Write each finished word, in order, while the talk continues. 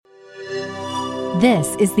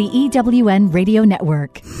This is the EWN Radio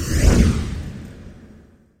Network.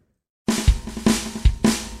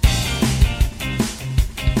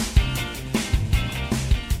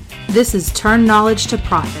 This is Turn Knowledge to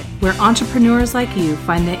Profit, where entrepreneurs like you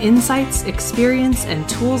find the insights, experience, and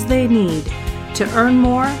tools they need to earn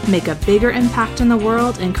more, make a bigger impact in the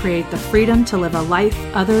world, and create the freedom to live a life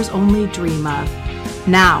others only dream of.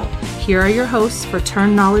 Now, here are your hosts for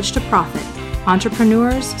Turn Knowledge to Profit,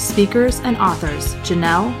 entrepreneurs, speakers, and authors,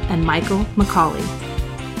 Janelle and Michael McCauley.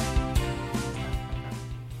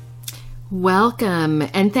 Welcome,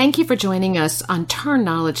 and thank you for joining us on Turn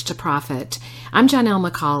Knowledge to Profit. I'm Janelle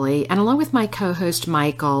McCauley, and along with my co-host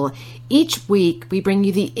Michael, each week we bring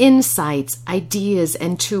you the insights, ideas,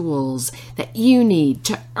 and tools that you need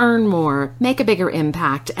to earn more, make a bigger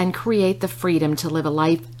impact, and create the freedom to live a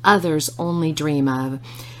life others only dream of.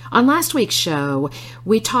 On last week's show,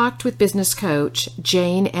 we talked with business coach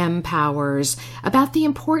Jane M. Powers about the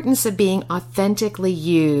importance of being authentically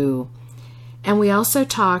you. And we also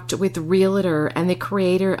talked with realtor and the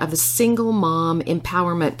creator of the Single Mom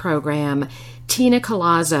Empowerment Program, Tina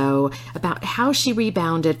Colazzo, about how she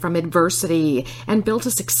rebounded from adversity and built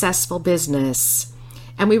a successful business.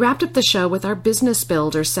 And we wrapped up the show with our Business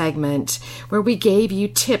Builder segment, where we gave you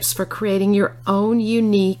tips for creating your own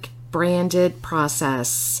unique branded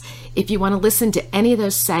process. If you want to listen to any of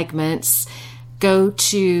those segments, go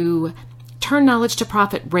to Turn Knowledge to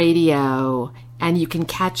Profit Radio and you can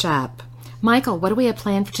catch up. Michael, what do we have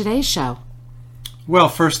planned for today's show? Well,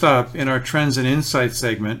 first up, in our Trends and Insights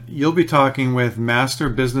segment, you'll be talking with Master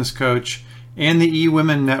Business Coach and the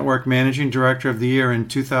eWomen Network Managing Director of the Year in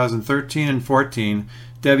 2013 and 14,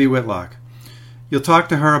 Debbie Whitlock. You'll talk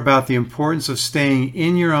to her about the importance of staying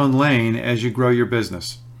in your own lane as you grow your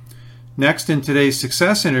business. Next, in today's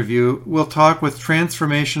success interview, we'll talk with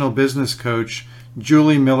transformational business coach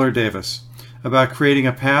Julie Miller-Davis about creating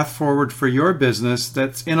a path forward for your business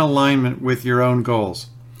that's in alignment with your own goals.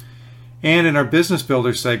 And in our Business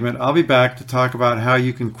Builder segment, I'll be back to talk about how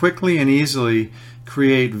you can quickly and easily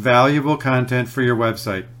create valuable content for your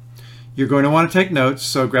website. You're going to want to take notes,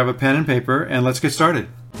 so grab a pen and paper and let's get started.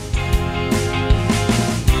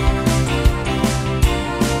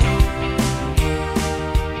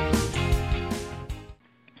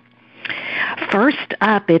 First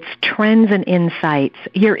up, it's Trends and Insights,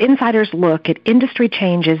 your insider's look at industry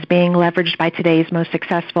changes being leveraged by today's most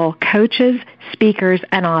successful coaches, speakers,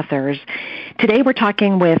 and authors. Today we're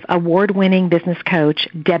talking with award-winning business coach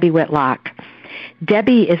Debbie Whitlock.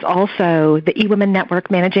 Debbie is also the eWomen Network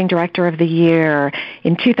Managing Director of the Year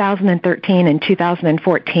in 2013 and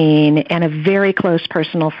 2014, and a very close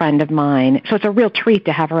personal friend of mine. So it's a real treat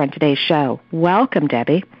to have her on today's show. Welcome,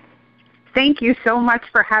 Debbie. Thank you so much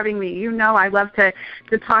for having me. You know I love to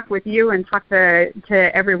talk with you and talk to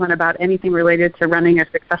everyone about anything related to running a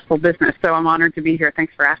successful business, so I'm honored to be here.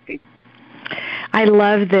 Thanks for asking. I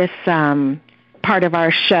love this part of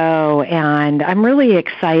our show, and I'm really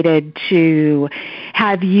excited to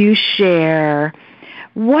have you share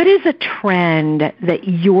what is a trend that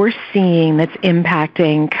you're seeing that's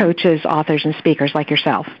impacting coaches, authors, and speakers like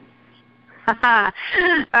yourself?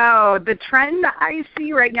 Oh, the trend I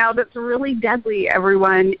see right now that's really deadly,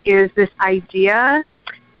 everyone, is this idea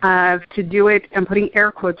of, to do it, I'm putting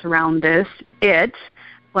air quotes around this, it,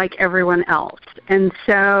 like everyone else. And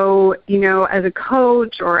so, you know, as a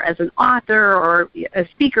coach or as an author or a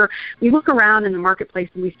speaker, we look around in the marketplace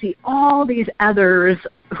and we see all these others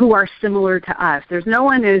who are similar to us. There's no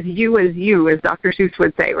one as you, as Dr. Seuss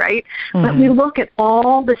would say, right? Mm-hmm. But we look at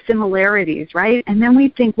all the similarities, right? And then we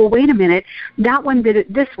think, well, wait a minute, that one did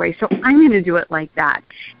it this way, so I'm going to do it like that.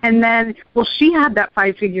 And then, well, she had that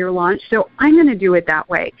 5-figure launch, so I'm going to do it that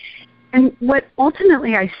way. And what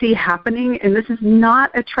ultimately I see happening, and this is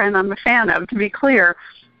not a trend I'm a fan of, to be clear,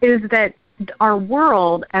 is that our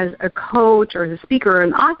world as a coach or as a speaker or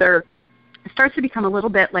an author starts to become a little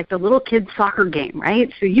bit like the little kid's soccer game,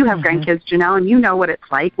 right? So you have grandkids, Janelle, and you know what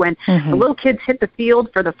it's like when the little kids hit the field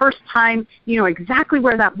for the first time. You know exactly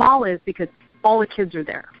where that ball is because all the kids are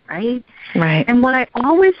there, right? Right. And what I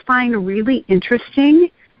always find really interesting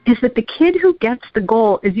is that the kid who gets the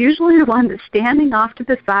goal is usually the one that's standing off to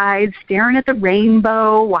the side, staring at the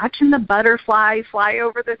rainbow, watching the butterflies fly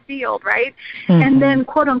over the field, right? And then,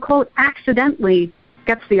 quote unquote, accidentally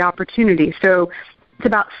gets the opportunity. So it's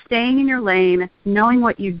about staying in your lane, knowing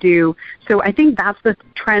what you do. So I think that's the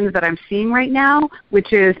trend that I'm seeing right now,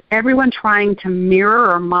 which is everyone trying to mirror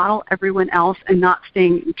or model everyone else and not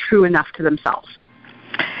staying true enough to themselves.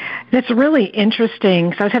 That's really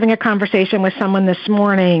interesting. So I was having a conversation with someone this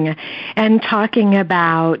morning and talking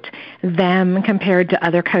about them compared to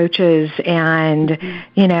other coaches and,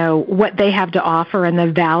 you know, what they have to offer and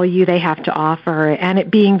the value they have to offer, and it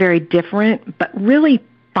being very different, but really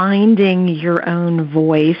finding your own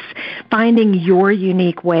voice, finding your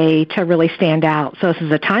unique way to really stand out. So this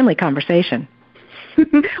is a timely conversation.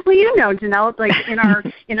 Well, you know, Janelle, like in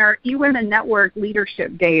our eWomen Network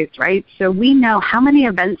leadership days, right? So we know how many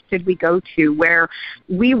events did we go to where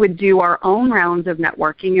we would do our own rounds of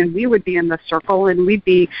networking, and we would be in the circle and we'd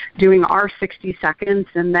be doing our 60 seconds,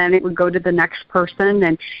 and then it would go to the next person.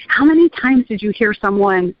 And how many times did you hear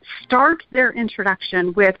someone start their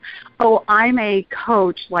introduction with, "Oh, I'm a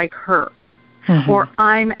coach like her," or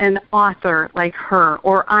 "I'm an author like her,"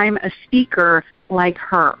 or "I'm a speaker like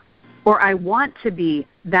her," or "I want to be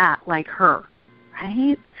that like her,"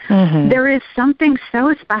 right? There is something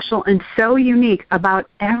so special and so unique about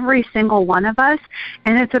every single one of us,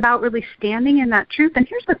 and it's about really standing in that truth. And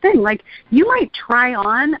here's the thing, like, you might try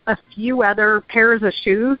on a few other pairs of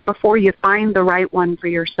shoes before you find the right one for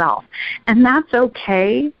yourself, and that's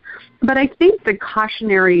okay. But I think the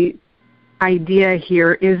cautionary idea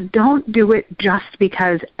here is don't do it just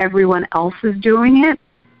because everyone else is doing it.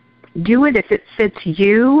 Do it if it fits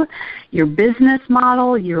you, your business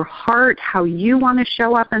model, your heart, how you want to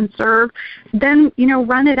show up and serve. Then, you know,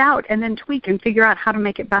 run it out and then tweak and figure out how to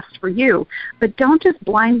make it best for you. But don't just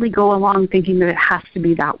blindly go along thinking that it has to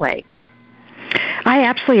be that way. I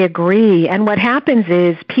absolutely agree. And what happens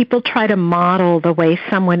is people try to model the way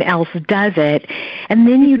someone else does it, and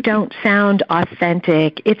then you don't sound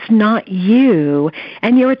authentic. It's not you,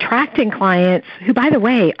 and you're attracting clients who, by the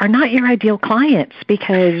way, are not your ideal clients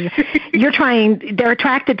because they're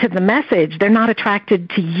attracted to the message. They're not attracted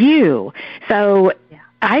to you. So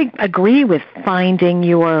I agree with finding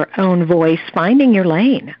your own voice, finding your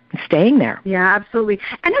lane, and staying there. Yeah, absolutely.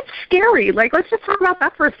 And it's scary. Like, let's just talk about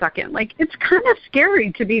that for a second. Like, it's kind of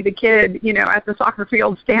scary to be the kid, you know, at the soccer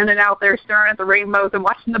field standing out there staring at the rainbows and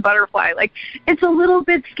watching the butterfly. Like, it's a little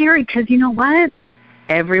bit scary because, you know what?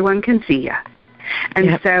 Everyone can see you.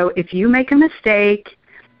 And so if you make a mistake,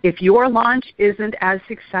 if your launch isn't as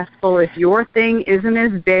successful, if your thing isn't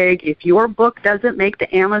as big, if your book doesn't make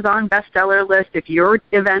the Amazon bestseller list, if your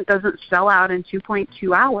event doesn't sell out in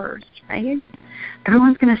 2.2 hours, right?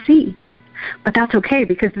 Everyone's going to see. But that's okay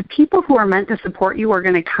because the people who are meant to support you are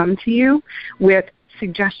going to come to you with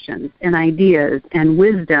suggestions and ideas and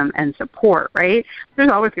wisdom and support, right? There's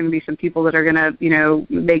always going to be some people that are going to, you know,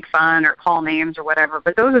 make fun or call names or whatever,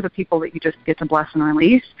 but those are the people that you just get to bless and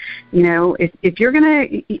release. You know, if you're going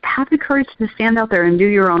to have the courage to stand out there and do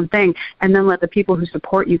your own thing and then let the people who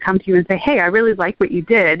support you come to you and say, "Hey, I really like what you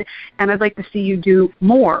did, and I'd like to see you do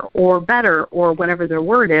more or better," or whatever their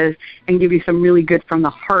word is, and give you some really good from the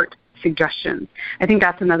heart suggestions. I think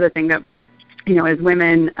that's another thing that, you know, as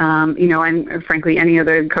women, you know, and frankly any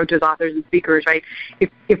other coaches, authors, and speakers, right,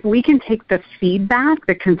 if we can take the feedback,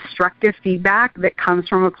 the constructive feedback that comes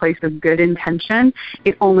from a place of good intention,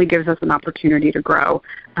 it only gives us an opportunity to grow,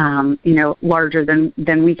 you know, larger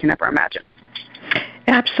than we can ever imagine.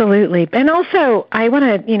 Absolutely. And also, I want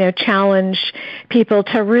to, you know, challenge people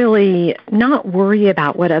to really not worry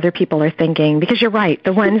about what other people are thinking, because you're right.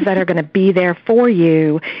 The ones that are going to be there for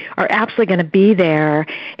you are absolutely going to be there.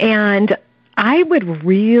 And I would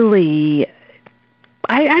really,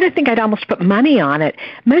 I think I'd almost put money on it.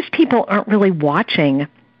 Most people aren't really watching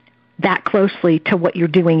that closely to what you're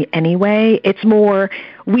doing anyway. It's more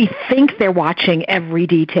we think they're watching every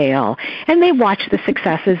detail, and they watch the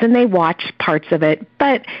successes and they watch parts of it,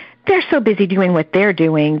 but they're so busy doing what they're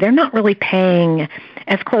doing, they're not really paying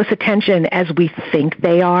as close attention as we think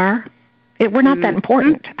they are. We're not that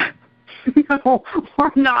important. No,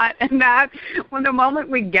 we're not. And that, when the moment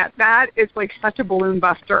we get that, it's like such a balloon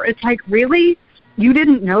buster. It's like, really? You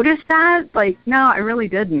didn't notice that? Like, no, I really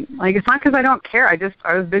didn't. Like, it's not because I don't care.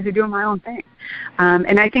 I was busy doing my own thing.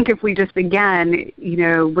 And I think if we just, again, you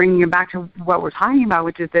know, bringing it back to what we're talking about,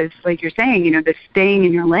 which is this, like you're saying, you know, this staying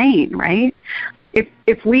in your lane, right?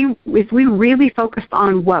 If we really focused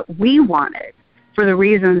on what we wanted for the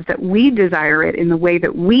reasons that we desire it in the way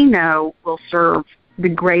that we know will serve the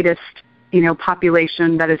greatest, you know,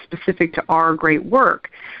 population that is specific to our great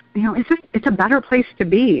work, you know, it's a better place to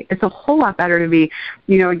be. It's a whole lot better to be.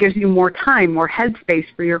 You know, it gives you more time, more headspace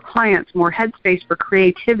for your clients, more headspace for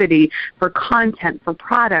creativity, for content, for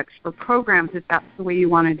products, for programs, if that's the way you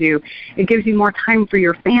want to do. It gives you more time for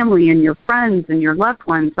your family and your friends and your loved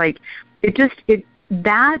ones. Like,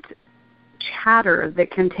 that chatter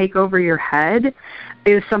that can take over your head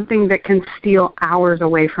is something that can steal hours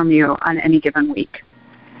away from you on any given week.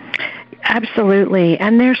 Absolutely.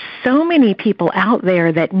 And there's so many people out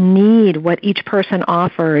there that need what each person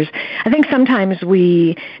offers. I think sometimes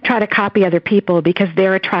we try to copy other people because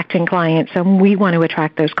they're attracting clients and we want to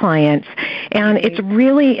attract those clients. And it's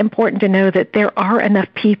really important to know that there are enough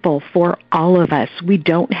people for all of us. We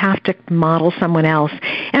don't have to model someone else.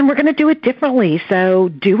 And we're going to do it differently. So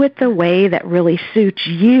do it the way that really suits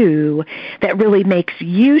you, that really makes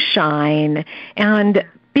you shine, and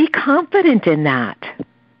be confident in that.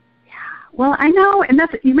 Well, I know, and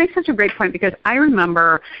you make such a great point, because I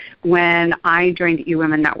remember when I joined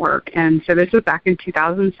eWomen Network, and so this was back in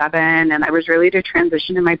 2007, and I was ready to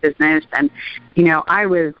transition in my business, and I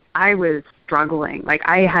was struggling. Like,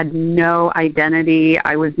 I had no identity.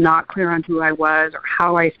 I was not clear on who I was or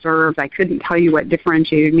how I served. I couldn't tell you what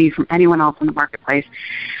differentiated me from anyone else in the marketplace.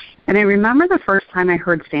 And I remember the first time I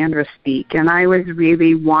heard Sandra speak, and I was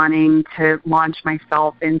really wanting to launch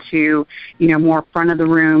myself into, more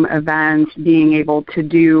front-of-the-room events, being able to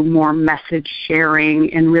do more message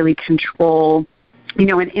sharing and really control,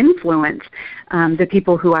 and influence the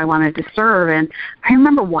people who I wanted to serve. And I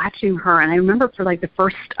remember watching her, and I remember for like the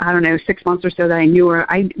first, 6 months or so that I knew her,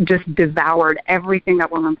 I just devoured everything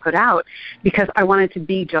that woman put out because I wanted to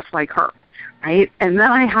be just like her. Right? And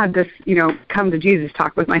then I had this, come to Jesus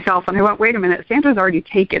talk with myself, and I went, wait a minute, Sandra's already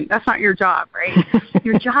taken. That's not your job, right?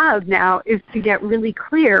 Your job now is to get really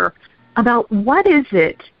clear about what is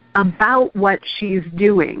it about what she's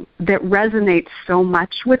doing that resonates so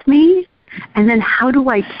much with me, and then how do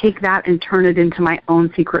I take that and turn it into my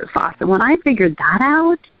own secret sauce? And when I figured that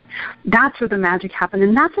out, that's where the magic happened.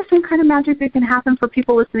 And that's the same kind of magic that can happen for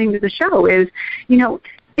people listening to the show is,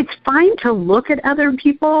 it's fine to look at other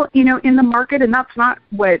people, in the market, and that's not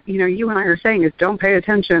what, you and I are saying is don't pay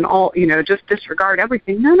attention, just disregard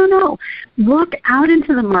everything. No. Look out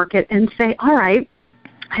into the market and say, all right,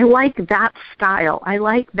 I like that style. I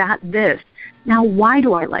like this. Now, why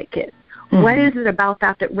do I like it? Mm-hmm. What is it about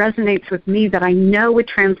that resonates with me that I know would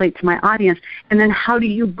translate to my audience? And then how do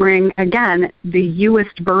you bring, again, the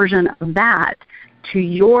youest version of that to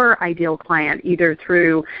your ideal client, either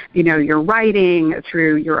through, your writing,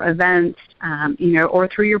 through your events, or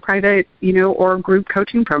through your private, or group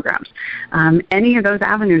coaching programs. Any of those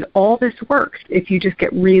avenues, all this works if you just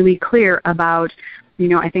get really clear about,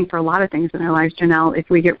 I think for a lot of things in our lives, Janelle,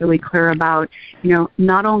 if we get really clear about,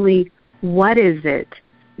 not only what is it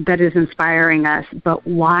that is inspiring us, but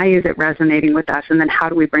why is it resonating with us, and then how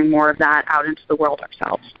do we bring more of that out into the world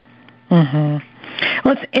ourselves? Mm-hmm.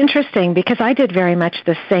 Well, it's interesting because I did very much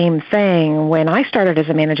the same thing when I started as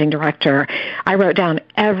a managing director. I wrote down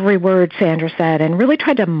every word Sandra said and really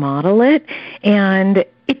tried to model it, and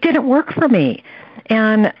it didn't work for me.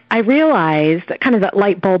 And I realized that kind of that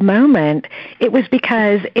light bulb moment, it was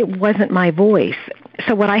because it wasn't my voice.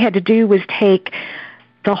 So what I had to do was take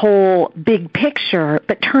the whole big picture,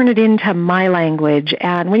 but turn it into my language.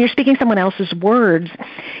 And when you're speaking someone else's words,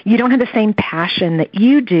 you don't have the same passion that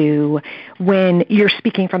you do when you're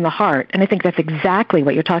speaking from the heart. And I think that's exactly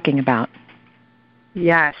what you're talking about.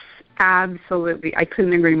 Yes, absolutely. I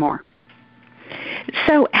couldn't agree more.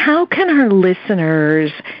 So how can our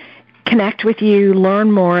listeners connect with you,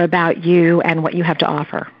 learn more about you and what you have to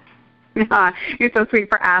offer? You're so sweet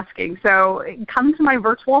for asking. So come to my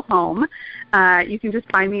virtual home. You can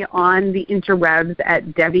just find me on the interwebs at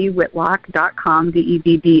DebbieWhitlock.com,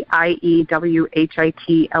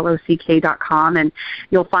 DebbieWhitlock.com, and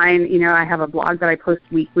you'll find, I have a blog that I post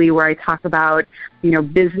weekly where I talk about,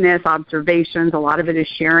 business observations. A lot of it is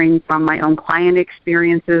sharing from my own client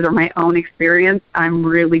experiences or my own experience. I'm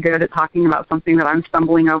really good at talking about something that I'm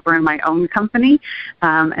stumbling over in my own company,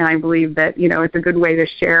 and I believe that, it's a good way to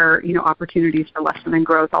share, opportunities for lesson and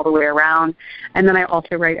growth all the way around. And then I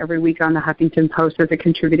also write every week on the Huffington Post as a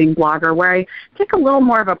contributing blogger where I take a little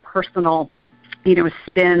more of a personal,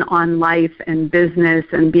 spin on life and business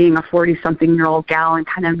and being a 40-something-year-old gal and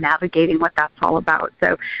kind of navigating what that's all about.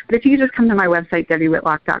 So, but if you just come to my website,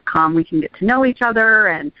 DebbieWhitlock.com, we can get to know each other,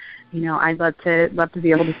 and I'd love to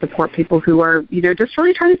be able to support people who are, just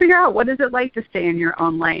really trying to figure out what is it like to stay in your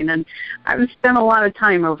own lane. And I've spent a lot of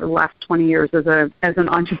time over the last 20 years as an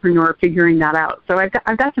entrepreneur figuring that out. So I've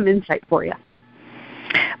got some insight for you.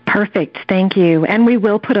 Perfect. Thank you. And we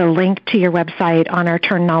will put a link to your website on our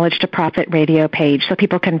Turn Knowledge to Profit radio page so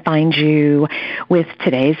people can find you with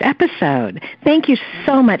today's episode. Thank you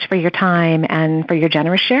so much for your time and for your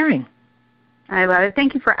generous sharing. I love it.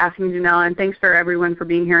 Thank you for asking, Janelle, and thanks for everyone for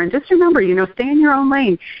being here. And just remember, stay in your own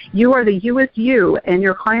lane. You are the youest you, and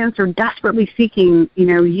your clients are desperately seeking,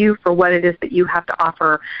 you for what it is that you have to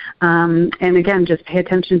offer. And again, just pay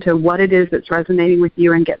attention to what it is that's resonating with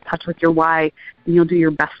you and get in touch with your why, and you'll do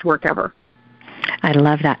your best work ever. I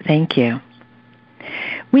love that. Thank you.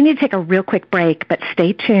 We need to take a real quick break, but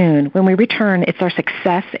stay tuned. When we return, it's our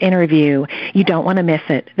success interview. You don't want to miss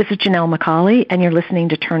it. This is Janelle McCauley, and you're listening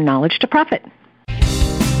to Turn Knowledge to Profit.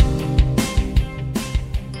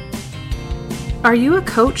 Are you a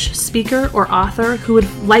coach, speaker, or author who would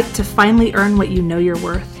like to finally earn what you know you're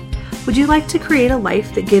worth? Would you like to create a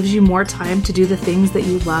life that gives you more time to do the things that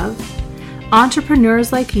you love?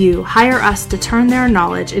 Entrepreneurs like you hire us to turn their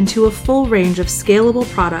knowledge into a full range of scalable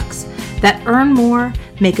products that earn more,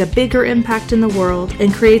 make a bigger impact in the world,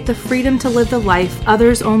 and create the freedom to live the life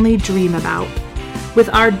others only dream about. With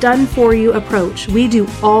our done-for-you approach, we do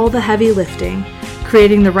all the heavy lifting,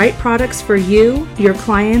 creating the right products for you, your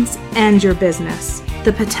clients, and your business.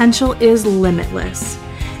 The potential is limitless.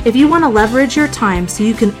 If you want to leverage your time so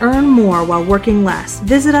you can earn more while working less,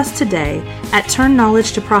 visit us today at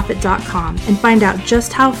turnknowledgetoprofit.com and find out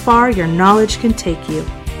just how far your knowledge can take you.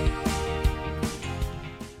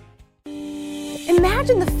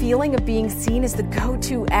 Imagine the feeling of being seen as the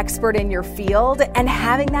go-to expert in your field and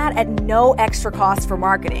having that at no extra cost for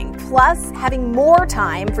marketing, plus having more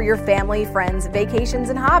time for your family, friends, vacations,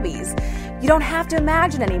 and hobbies. You don't have to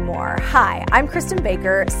imagine anymore. Hi, I'm Kristen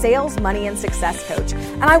Baker, sales, money, and success coach,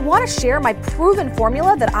 and I want to share my proven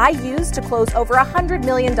formula that I use to close over $100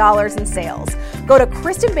 million in sales. Go to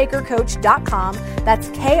KristenBakerCoach.com, that's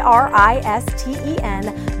KRISTEN,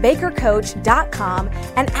 BakerCoach.com,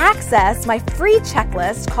 and access my free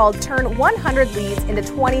checklist called Turn 100 Leads into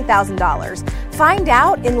 $20,000. Find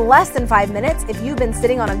out in less than 5 minutes if you've been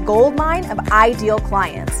sitting on a gold mine of ideal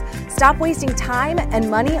clients. Stop wasting time and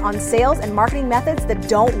money on sales and marketing methods that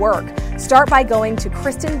don't work. Start by going to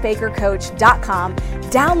KristenBakerCoach.com,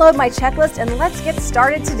 download my checklist, and let's get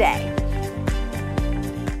started today.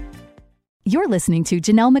 You're listening to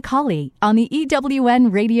Janelle McCauley on the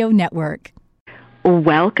EWN Radio Network.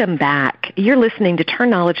 Welcome back. You're listening to Turn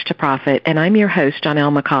Knowledge to Profit, and I'm your host,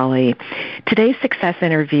 Janelle McCauley. Today's success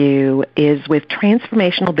interview is with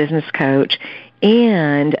transformational business coach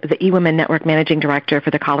and the eWomen Network Managing Director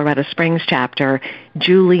for the Colorado Springs chapter,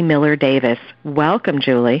 Julie Miller Davis. Welcome,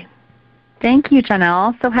 Julie. Thank you,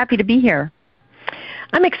 Janelle. So happy to be here.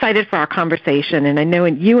 I'm excited for our conversation, and I know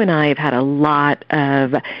you and I have had a lot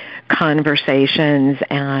of conversations,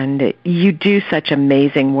 and you do such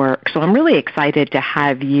amazing work. So I'm really excited to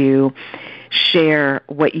have you share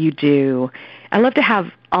what you do. I love to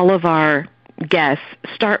have all of our guests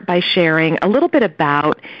start by sharing a little bit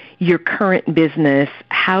about your current business,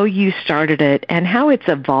 how you started it, and how it's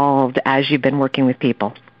evolved as you've been working with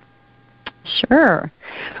people. Sure.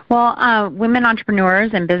 Well, women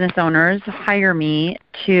entrepreneurs and business owners hire me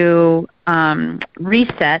to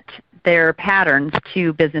reset their patterns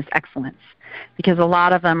to business excellence, because a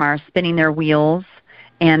lot of them are spinning their wheels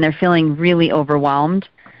and they're feeling really overwhelmed,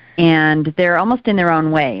 and they're almost in their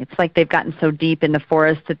own way. It's like they've gotten so deep in the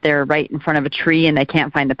forest that they're right in front of a tree and they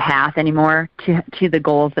can't find the path anymore to the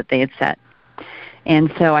goals that they had set.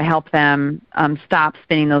 And so I help them stop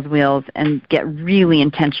spinning those wheels and get really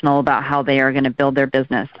intentional about how they are going to build their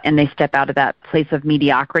business. And they step out of that place of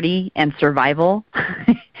mediocrity and survival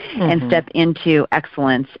and step into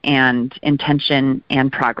excellence and intention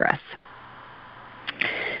and progress.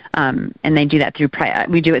 And they do that through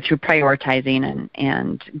we do it through prioritizing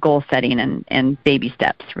and goal setting and baby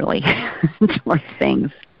steps, really, towards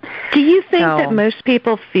things. Do you think that most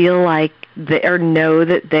people feel like or know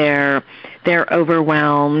that they're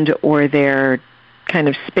overwhelmed or they're kind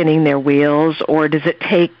of spinning their wheels, or does it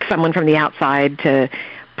take someone from the outside to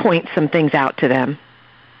point some things out to them?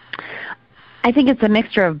 I think it's a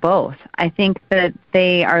mixture of both. I think that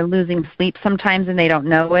they are losing sleep sometimes and they don't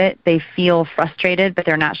know it. They feel frustrated, but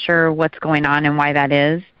they're not sure what's going on and why that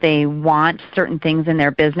is. They want certain things in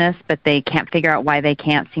their business, but they can't figure out why they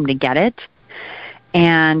can't seem to get it.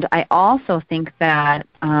 And I also think that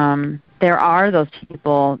there are those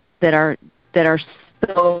people that are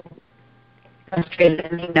so frustrated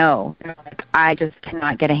and they know, like, I just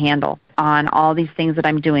cannot get a handle on all these things that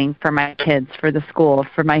I'm doing for my kids, for the school,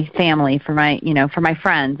 for my family, for my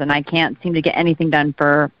friends, and I can't seem to get anything done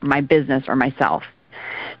for my business or myself.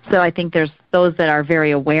 So I think there's those that are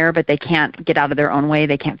very aware, but they can't get out of their own way.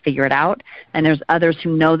 They can't figure it out. And there's others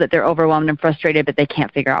who know that they're overwhelmed and frustrated, but they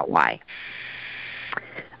can't figure out why.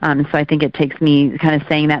 So I think it takes me kind of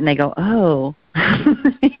saying that, and they go, oh,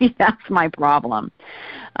 maybe that's my problem.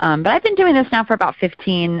 But I've been doing this now for about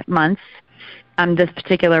 15 months, this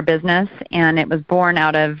particular business, and it was born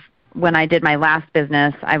out of when I did my last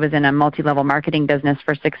business. I was in a multi-level marketing business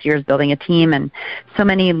for 6 years building a team, and so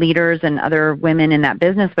many leaders and other women in that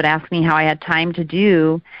business would ask me how I had time to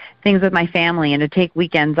do things with my family and to take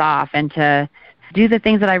weekends off and to do the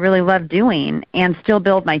things that I really love doing and still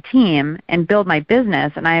build my team and build my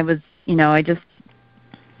business. And I was, I just,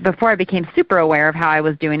 before I became super aware of how I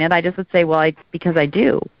was doing it, I just would say, well, because I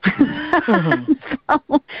do. Mm-hmm.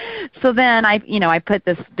 so then I put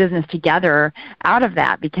this business together out of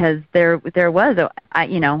that because there was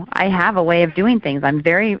I have a way of doing things. I'm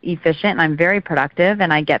very efficient and I'm very productive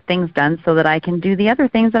and I get things done so that I can do the other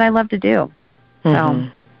things that I love to do. Mm-hmm.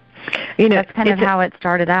 So that's kind of how it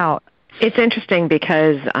started out. It's interesting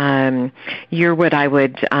because you're what I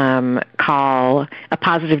would call a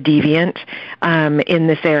positive deviant in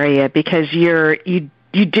this area because you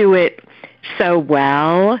do it so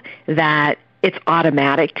well that it's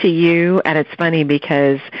automatic to you. And it's funny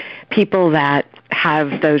because people that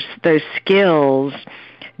have those skills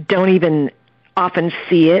don't even often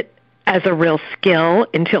see it as a real skill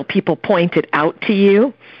until people point it out to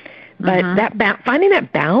you. But finding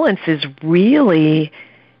that balance is really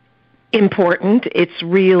important. It's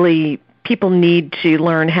really, people need to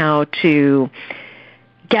learn how to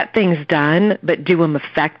get things done, but do them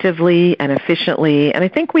effectively and efficiently. And I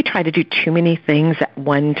think we try to do too many things at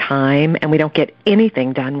one time, and we don't get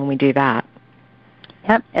anything done when we do that.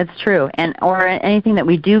 Yep, it's true. Or anything that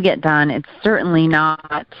we do get done, it's certainly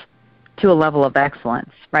not to a level of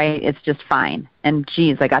excellence, right? It's just fine. And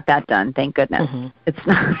geez, I got that done. Thank goodness.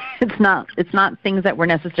 Mm-hmm. It's not things that we're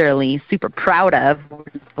necessarily super proud of. We're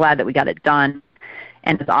just glad that we got it done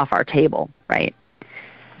and it's off our table, right?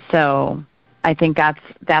 So I think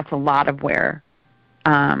that's a lot of where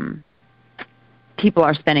people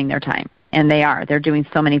are spending their time. And they're doing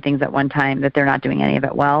so many things at one time that they're not doing any of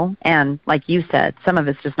it well. And like you said, some of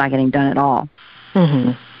it's just not getting done at all.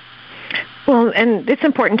 Mm-hmm. Well, and it's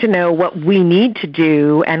important to know what we need to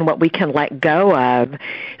do and what we can let go of.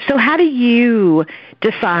 So how do you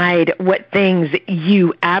decide what things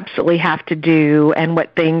you absolutely have to do and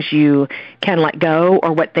what things you can let go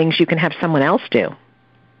or what things you can have someone else do?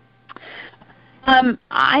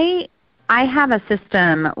 I have a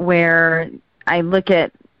system where I look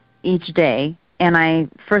at each day and I,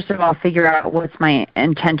 first of all, figure out what's my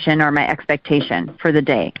intention or my expectation for the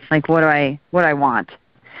day. Like, what do I want?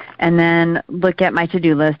 And then look at my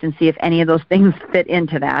to-do list and see if any of those things fit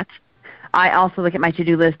into that. I also look at my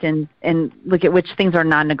to-do list and look at which things are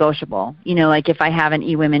non-negotiable. Like if I have an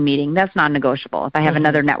eWomen meeting, that's non-negotiable. If I have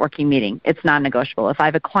another networking meeting, it's non-negotiable. If I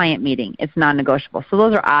have a client meeting, it's non-negotiable. So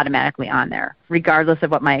those are automatically on there, regardless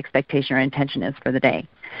of what my expectation or intention is for the day.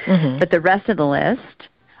 Mm-hmm. But the rest of the list,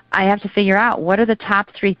 I have to figure out what are the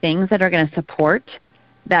top 3 things that are going to support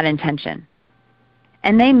that intention.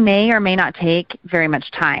 And they may or may not take very much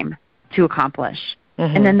time to accomplish.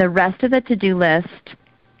 Mm-hmm. And then the rest of the to-do list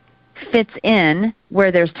fits in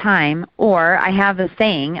where there's time, or I have a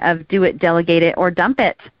saying of do it, delegate it, or dump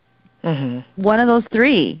it. Mm-hmm. One of those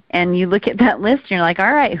 3. And you look at that list and you're like,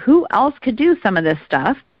 all right, who else could do some of this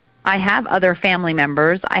stuff? I have other family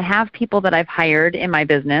members. I have people that I've hired in my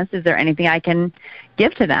business. Is there anything I can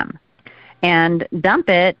give to them? And dump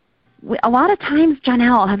it. A lot of times,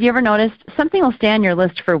 Janelle, have you ever noticed something will stay on your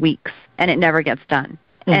list for weeks and it never gets done?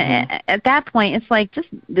 Mm-hmm. And at that point, it's like, is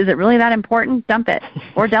it really that important? Dump it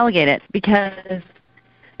or delegate it because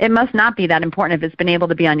it must not be that important if it's been able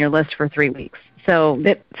to be on your list for 3 weeks. So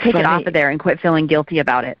take it off of there and quit feeling guilty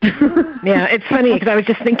about it. Yeah, it's funny because I was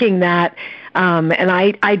just thinking that, and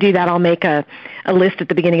I do that. I'll make a list at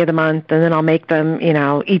the beginning of the month, and then I'll make them,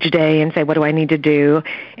 each day and say, what do I need to do?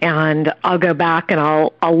 And I'll go back and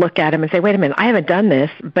I'll look at them and say, wait a minute, I haven't done this,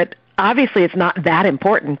 but obviously it's not that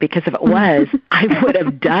important because if it was, I would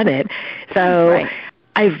have done it. So right.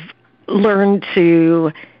 I've learned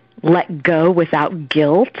to let go without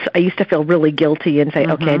guilt. I used to feel really guilty and say,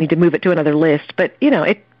 okay, I need to move it to another list. But,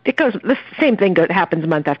 it goes, the same thing happens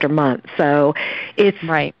month after month. So it's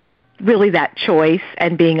really that choice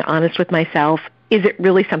and being honest with myself. Is it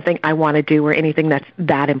really something I want to do or anything that's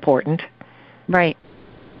that important? Right.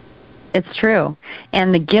 It's true.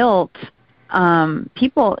 And the guilt,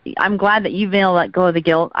 people, I'm glad that you've been able to let go of the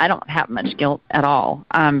guilt. I don't have much guilt at all.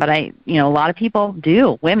 But a lot of people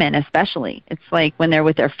do, women especially. It's like when they're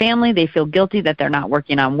with their family, they feel guilty that they're not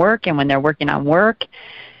working on work. And when they're working on work,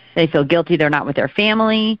 they feel guilty they're not with their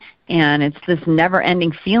family. And it's this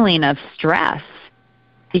never-ending feeling of stress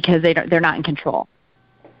because they're not in control.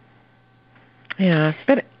 Yeah,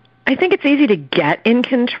 but I think it's easy to get in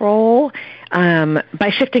control by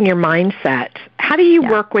shifting your mindset. How do you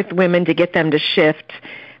work with women to get them to shift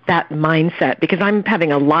that mindset? Because I'm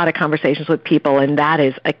having a lot of conversations with people, and that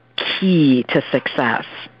is a key to success.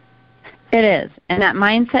 It is. And that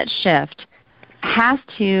mindset shift has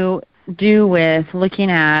to do with looking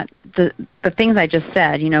at the things I just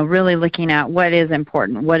said, really looking at what is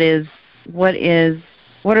important, what is what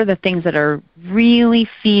are the things that are really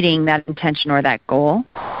feeding that intention or that goal.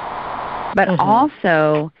 But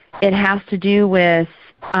also, it has to do with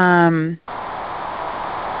the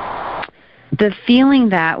feeling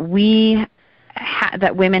that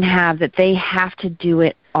that women have that they have to do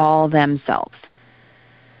it all themselves,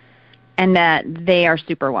 and that they are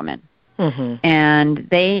Superwoman. And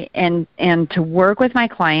and to work with my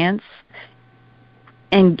clients,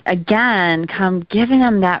 and again, giving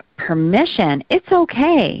them that permission. It's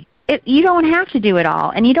okay. You don't have to do it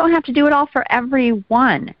all, and you don't have to do it all for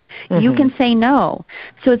everyone. You can say no.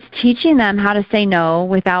 So it's teaching them how to say no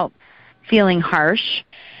without feeling harsh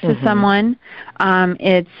to someone.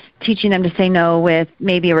 It's teaching them to say no with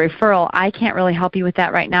maybe a referral. I can't really help you with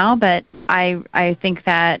that right now, but I think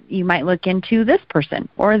that you might look into this person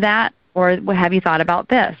or that, or have you thought about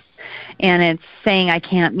this? And it's saying, I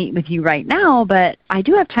can't meet with you right now, but I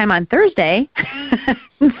do have time on Thursday.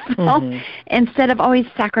 So instead of always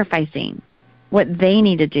sacrificing what they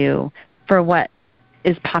need to do for what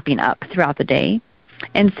is popping up throughout the day.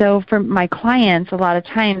 And so for my clients, a lot of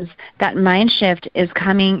times that mind shift is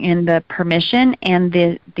coming in the permission and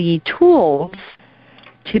the tools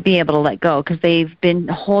to be able to let go, because they've been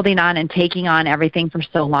holding on and taking on everything for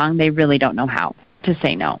so long, they really don't know how to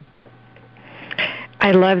say no.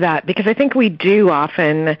 I love that, because I think we do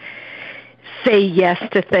often say yes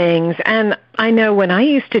to things. And I know when I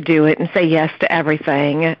used to do it and say yes to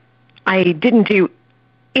everything, I didn't do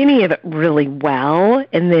any of it really well,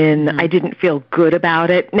 and then I didn't feel good about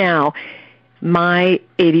it. Now, my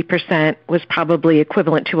 80% was probably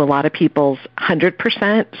equivalent to a lot of people's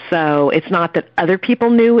 100%, so it's not that other people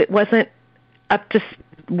knew it wasn't up to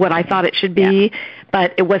what I thought it should be,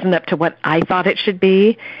 but it wasn't up to what I thought it should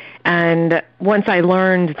be. And once I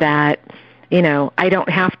learned that, I don't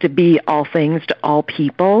have to be all things to all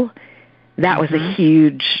people, that was a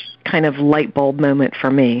huge kind of light bulb moment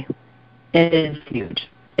for me. It is huge.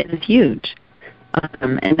 It is huge.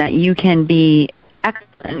 And that you can be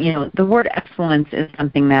excellent. The word excellence is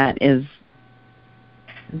something that is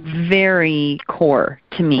very core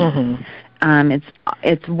to me.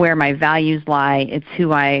 It's where my values lie. It's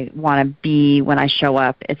who I want to be when I show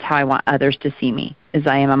up. It's how I want others to see me, as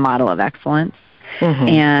I am a model of excellence.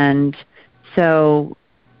 And so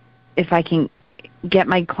if I can get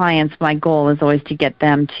my clients, my goal is always to get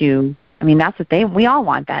them to, that's what we all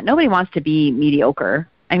want that. Nobody wants to be mediocre.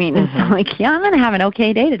 It's like, I'm going to have an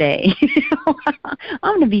okay day today. It's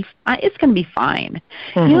going to be fine.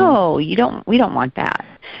 No, we don't want that.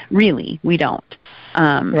 Really, we don't.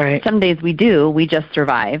 Right. Some days we do. We just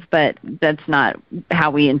survive, but that's not how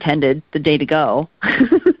we intended the day to go.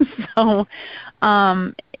 So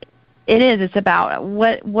it is. It's about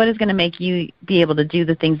what is going to make you be able to do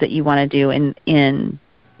the things that you want to do in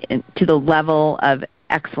to the level of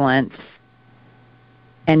excellence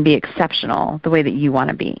and be exceptional the way that you want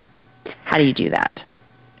to be. How do you do that?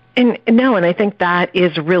 And I think that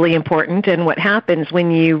is really important. And what happens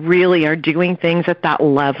when you really are doing things at that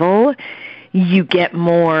level, you get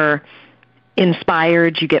more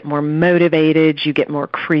inspired, you get more motivated, you get more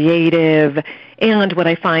creative. And what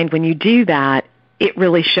I find when you do that, it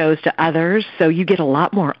really shows to others. So you get a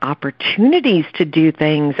lot more opportunities to do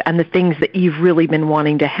things, and the things that you've really been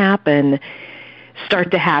wanting to happen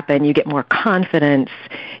start to happen. You get more confidence,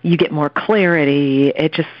 you get more clarity.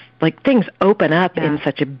 It just, like, things open up in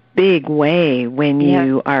such a big way when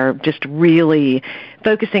you are just really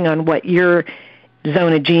focusing on what your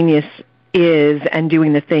zone of genius is and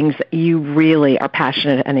doing the things that you really are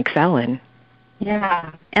passionate and excel in.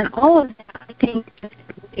 Yeah, and all of that, I think, just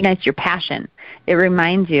recognize your passion. It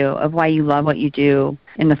reminds you of why you love what you do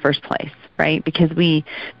in the first place, right? Because we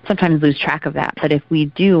sometimes lose track of that. But if we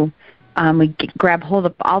do, we grab hold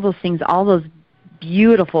of all those things, all those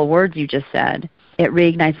beautiful words you just said, it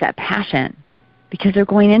reignites that passion, because they're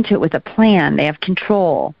going into it with a plan. They have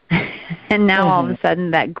control. And now all of a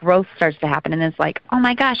sudden that growth starts to happen, and it's like, oh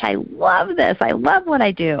my gosh, I love this. I love what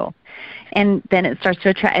I do. And then it starts to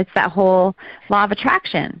attract. It's that whole law of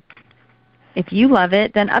attraction. If you love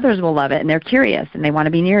it, then others will love it, and they're curious, and they want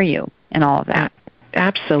to be near you, and all of that.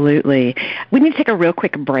 Absolutely. We need to take a real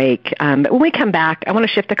quick break. But when we come back, I want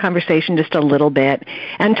to shift the conversation just a little bit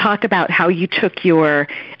and talk about how you took your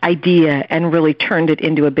idea and really turned it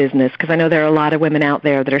into a business, because I know there are a lot of women out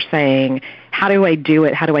there that are saying, how do I do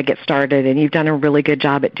it? How do I get started? And you've done a really good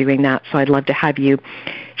job at doing that, so I'd love to have you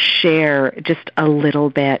share just a little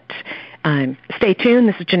bit. Stay tuned.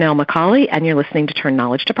 This is Janelle McCauley, and you're listening to Turn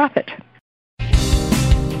Knowledge to Profit.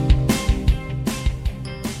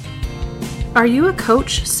 Are you a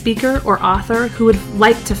coach, speaker, or author who would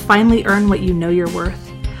like to finally earn what you know you're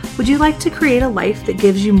worth? Would you like to create a life that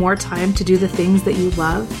gives you more time to do the things that you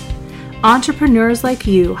love? Entrepreneurs like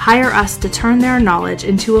you hire us to turn their knowledge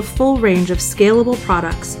into a full range of scalable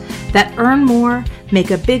products that earn more,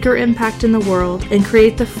 make a bigger impact in the world, and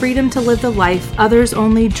create the freedom to live the life others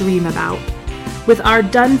only dream about. With our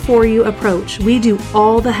done-for-you approach, we do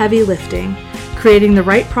all the heavy lifting, creating the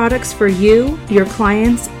right products for you, your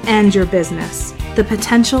clients, and your business. The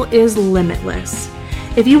potential is limitless.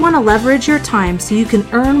 If you want to leverage your time so you can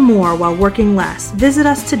earn more while working less, visit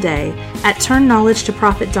us today at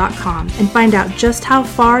turnknowledgetoprofit.com and find out just how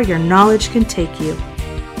far your knowledge can take you.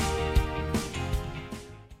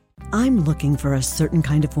 I'm looking for a certain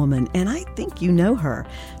kind of woman, and I think you know her.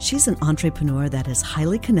 She's an entrepreneur that is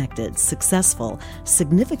highly connected, successful,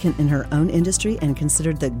 significant in her own industry, and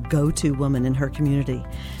considered the go-to woman in her community.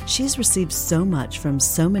 She's received so much from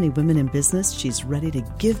so many women in business, she's ready to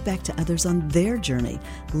give back to others on their journey,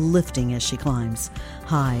 lifting as she climbs.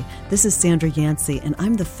 Hi, this is Sandra Yancey, and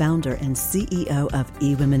I'm the founder and CEO of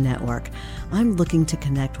eWomen Network. I'm looking to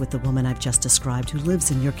connect with the woman I've just described who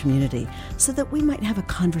lives in your community so that we might have a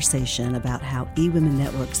conversation about how eWomen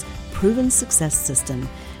Network's proven success system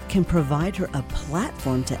can provide her a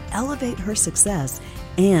platform to elevate her success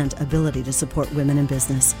and ability to support women in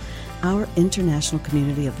business. Our international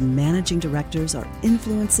community of managing directors are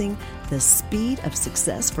influencing the speed of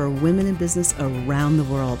success for women in business around the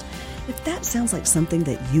world. If that sounds like something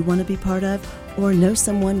that you want to be part of or know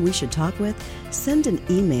someone we should talk with, send an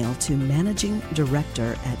email to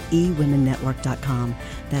managingdirector@ewomennetwork.com.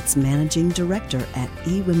 That's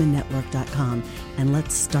managingdirector@ewomennetwork.com, and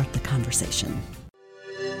let's start the conversation.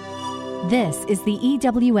 This is the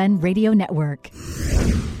EWN Radio Network.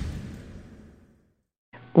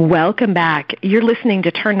 Welcome back. You're listening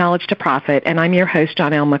to Turn Knowledge to Profit, and I'm your host,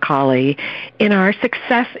 Janelle McCauley. In our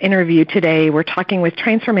success interview today, we're talking with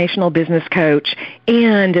transformational business coach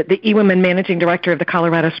and the eWomen Managing Director of the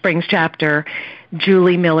Colorado Springs chapter,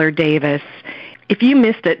 Julie Miller Davis. If you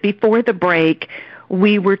missed it, before the break,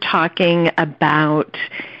 we were talking about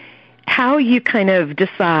how you kind of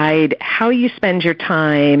decide how you spend your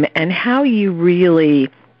time and how you really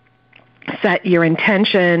set your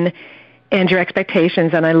intention and your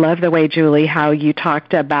expectations. And I love the way, Julie, how you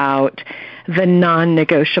talked about the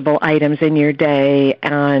non-negotiable items in your day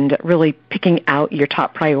and really picking out your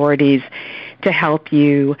top priorities to help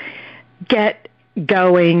you get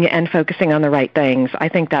going and focusing on the right things. I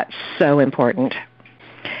think that's so important.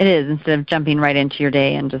 It is, instead of jumping right into your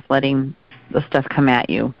day and just letting the stuff come at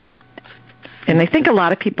you. And I think a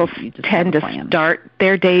lot of people tend to start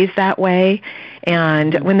their days that way,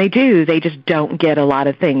 and when they do, they just don't get a lot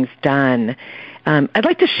of things done. I'd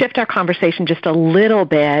like to shift our conversation just a little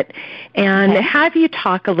bit and have you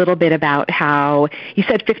talk a little bit about how you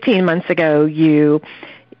said 15 months ago you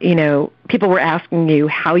know, people were asking you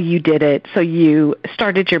how you did it, so you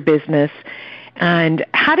started your business. And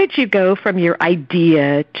how did you go from your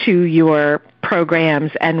idea to your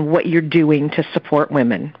programs and what you're doing to support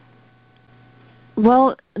women?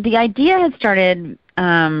 Well, the idea had started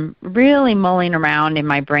really mulling around in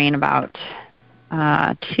my brain about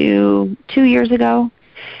 2 years ago,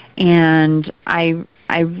 and I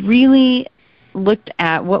really looked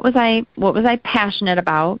at what was I passionate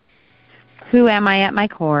about, who am I at my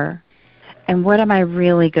core, and what am I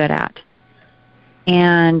really good at.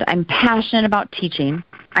 And I'm passionate about teaching.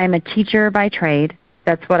 I'm a teacher by trade.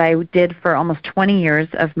 That's what I did for almost 20 years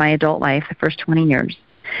of my adult life, the first 20 years.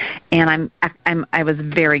 And I was a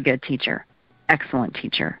very good teacher, excellent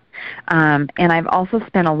teacher. And I've also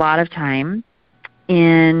spent a lot of time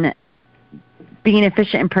in being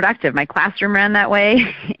efficient and productive. My classroom ran that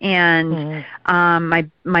way, and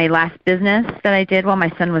my last business that I did while my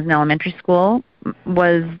son was in elementary school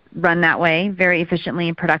was run that way, very efficiently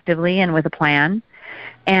and productively and with a plan.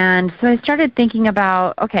 And so I started thinking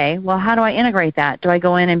about, okay, well, how do I integrate that? Do I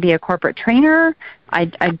go in and be a corporate trainer? I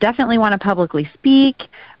definitely want to publicly speak.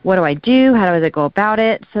 What do I do? How do I go about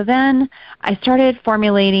it? So then I started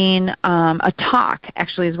formulating a talk,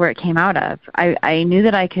 actually is where it came out of. I knew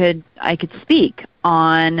that I could speak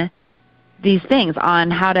on these things,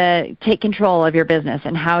 on how to take control of your business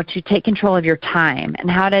and how to take control of your time and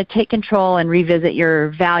how to take control and revisit your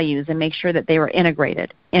values and make sure that they were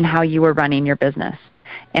integrated in how you were running your business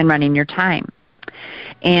and running your time.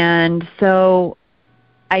 And so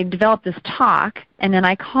I developed this talk, and then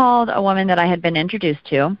I called a woman that I had been introduced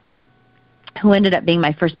to who ended up being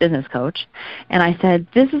my first business coach, and I said,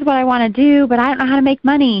 this is what I want to do, but I don't know how to make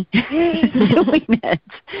money doing it.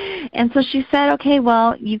 And so she said, okay,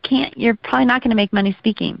 well, you're probably not going to make money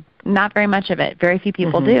speaking. Not very much of it. Very few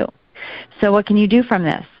people do. So what can you do from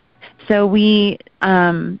this? So we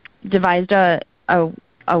devised a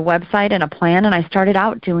a website and a plan, and I started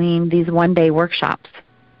out doing these one-day workshops.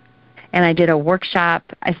 And I did a workshop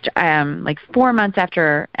like 4 months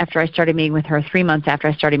after I started meeting with her, 3 months after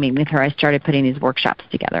I started meeting with her, I started putting these workshops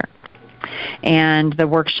together. And the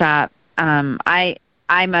workshop, I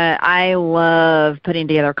love putting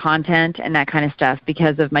together content and that kind of stuff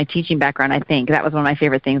because of my teaching background. I think that was one of my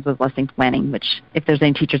favorite things was lesson planning, which if there's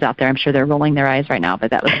any teachers out there, I'm sure they're rolling their eyes right now,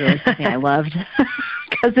 but that was really something I loved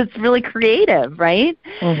because it's really creative, right?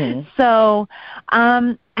 Mm-hmm. So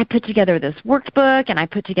I put together this workbook and I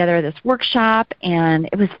put together this workshop, and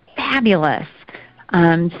it was fabulous.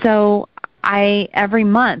 So I, every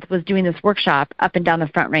month, was doing this workshop up and down the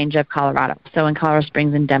Front Range of Colorado, so in Colorado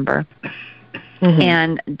Springs and Denver. Mm-hmm.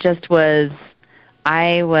 And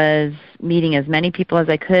I was meeting as many people as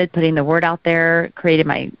I could, putting the word out there, created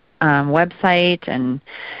my website, and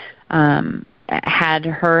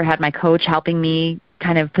had my coach helping me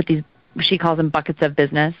kind of put these, she calls them buckets of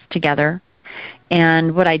business, together.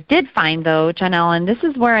 And what I did find, though, Janelle, and this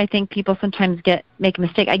is where I think people sometimes make a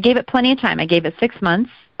mistake, I gave it plenty of time. I gave it 6 months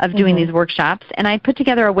of doing these workshops, and I put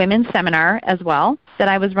together a women's seminar as well that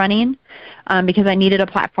I was running because I needed a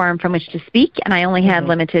platform from which to speak, and I only had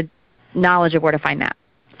limited knowledge of where to find that.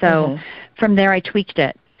 So from there, I tweaked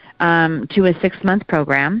it to a 6-month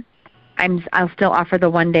program. I'll still offer the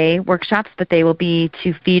one-day workshops, but they will be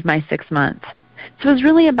to feed my 6 months. So it was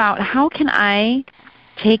really about how can I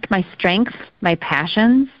take my strengths, my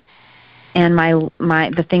passions, and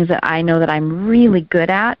the things that I know that I'm really good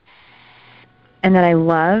at and that I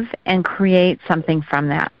love, and create something from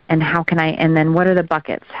that. And how can and then what are the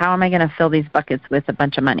buckets? How am I going to fill these buckets with a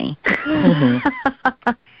bunch of money?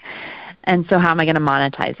 And so how am I going to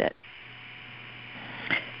monetize it?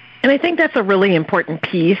 And I think that's a really important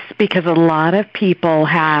piece because a lot of people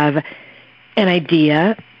have an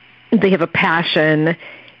idea, they have a passion,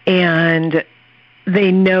 and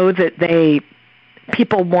they know that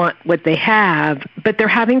people want what they have, but they're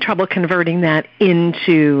having trouble converting that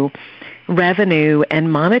into revenue and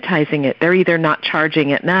monetizing it. They're either not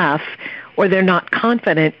charging enough or they're not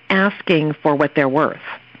confident asking for what they're worth.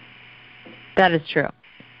 That is true.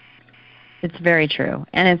 It's very true.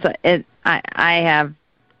 And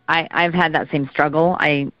I've had that same struggle.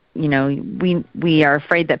 We are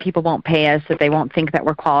afraid that people won't pay us, that they won't think that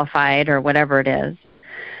we're qualified or whatever it is.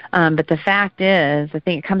 But the fact is, I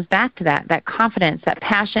think it comes back to that confidence, that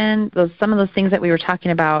passion, some of those things that we were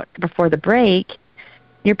talking about before the break.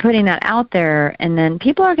 You're putting that out there, and then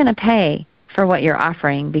people are going to pay for what you're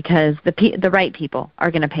offering because the right people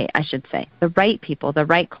are going to pay, I should say. The right people, the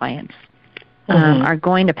right clients are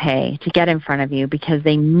going to pay to get in front of you because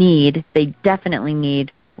they definitely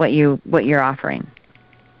need what you're offering.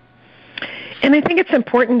 And I think it's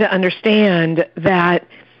important to understand that,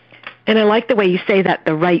 and I like the way you say that,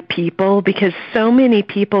 the right people, because so many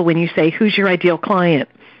people, when you say, who's your ideal client?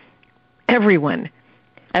 Everybody.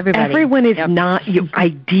 Everyone is not your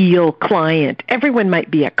ideal client. Everyone might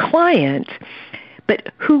be a client,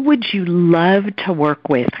 but who would you love to work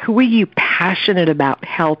with? Who are you passionate about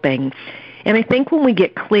helping? And I think when we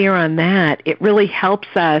get clear on that, it really helps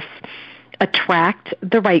us attract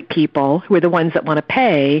the right people who are the ones that want to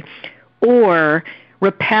pay, or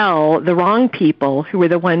repel the wrong people who are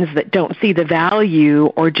the ones that don't see the value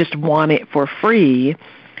or just want it for free.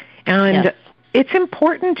 And it's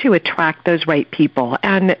important to attract those right people,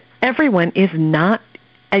 and everyone is not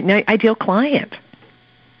an ideal client.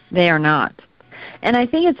 They are not. And I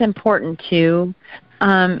think it's important, too,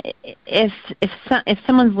 if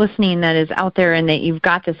someone's listening that is out there and that you've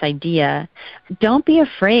got this idea, don't be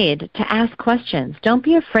afraid to ask questions. Don't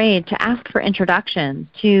be afraid to ask for introductions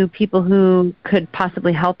to people who could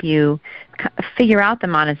possibly help you figure out the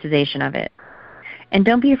monetization of it. And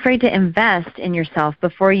don't be afraid to invest in yourself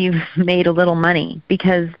before you've made a little money,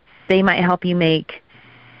 because they might help you make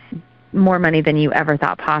more money than you ever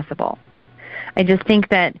thought possible. I just think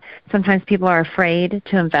that sometimes people are afraid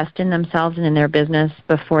to invest in themselves and in their business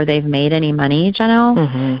before they've made any money,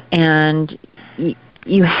 Janelle. And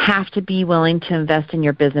you have to be willing to invest in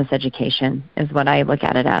your business education is what I look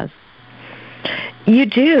at it as. You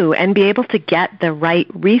do, and be able to get the right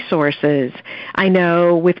resources. I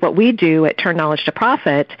know with what we do at Turn Knowledge to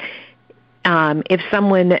Profit, if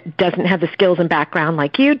someone doesn't have the skills and background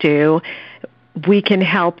like you do, we can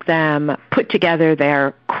help them put together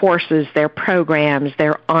their courses, their programs,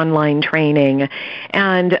 their online training.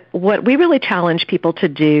 And what we really challenge people to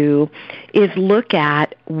do is look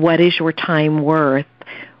at what is your time worth?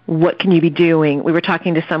 What can you be doing? We were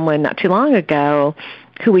talking to someone not too long ago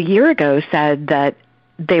who a year ago said that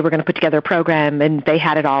they were going to put together a program and they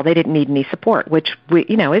had it all. They didn't need any support, which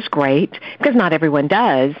is great because not everyone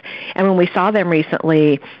does. And when we saw them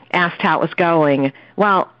recently, asked how it was going,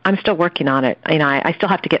 well, I'm still working on it. I still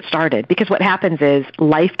have to get started because what happens is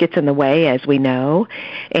life gets in the way, as we know,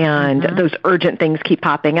 and those urgent things keep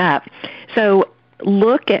popping up. So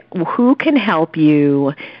look at who can help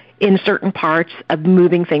you in certain parts of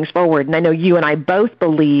moving things forward. And I know you and I both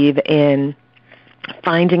believe in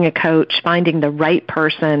finding a coach, finding the right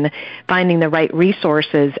person, finding the right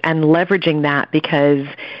resources, and leveraging that because,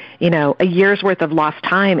 a year's worth of lost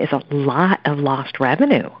time is a lot of lost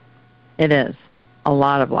revenue. It is a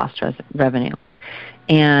lot of lost revenue.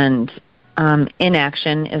 And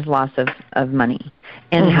inaction is loss of money.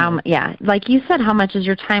 And like you said, how much is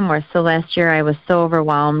your time worth? So last year I was so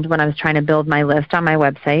overwhelmed when I was trying to build my list on my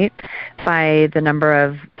website by the number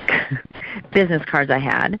of business cards I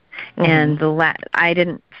had. And I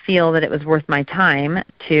didn't feel that it was worth my time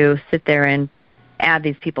to sit there and add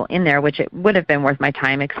these people in there, which it would have been worth my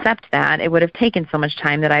time, except that it would have taken so much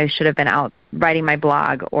time that I should have been out writing my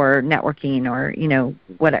blog or networking or,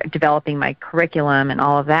 developing my curriculum and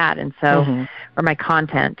all of that. And so, or my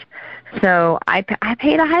content. So I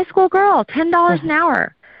paid a high school girl $10 an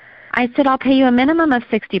hour. I said, I'll pay you a minimum of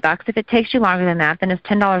 $60. If it takes you longer than that, then it's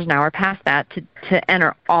 $10 an hour past that to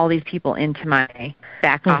enter all these people into my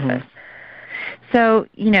back office. So,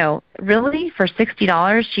 really for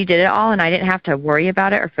 $60, she did it all, and I didn't have to worry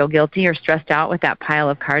about it or feel guilty or stressed out with that pile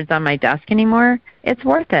of cards on my desk anymore. It's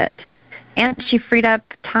worth it. And she freed up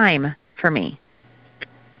time for me.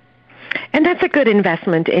 And that's a good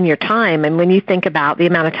investment in your time. And when you think about the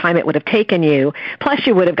amount of time it would have taken you, plus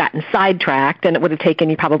you would have gotten sidetracked and it would have taken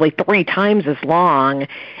you probably 3 times as long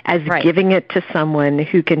as giving it to someone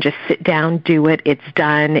who can just sit down, do it, it's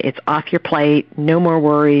done, it's off your plate, no more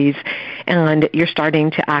worries, and you're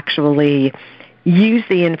starting to actually use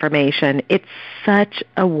the information. It's such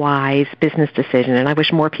a wise business decision, and I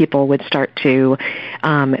wish more people would start to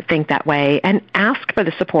think that way and ask for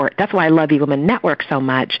the support. That's why I love eWomen Network so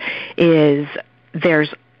much, is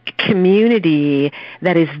there's community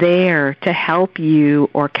that is there to help you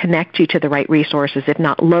or connect you to the right resources, if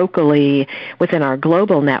not locally within our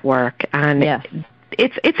global network. And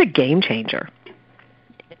it's a game changer.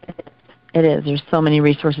 It is. There's so many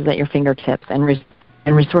resources at your fingertips and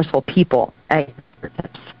resourceful people at your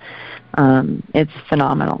fingertips. It's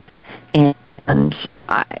phenomenal. And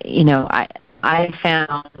I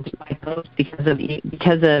found my coach because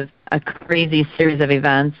of a crazy series of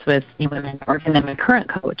events with eWomen Network, and then my current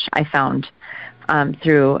coach I found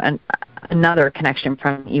through another connection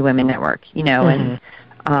from eWomen Network. And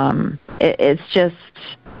it's just,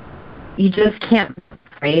 you just can't be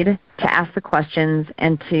afraid to ask the questions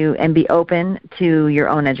and be open to your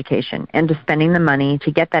own education and to spending the money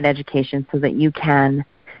to get that education so that you can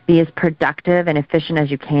be as productive and efficient as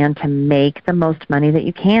you can to make the most money that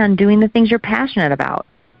you can doing the things you're passionate about.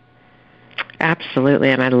 Absolutely,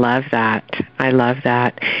 and I love that.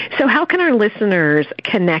 So how can our listeners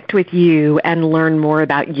connect with you and learn more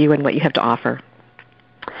about you and what you have to offer?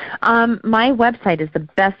 My website is the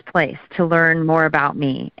best place to learn more about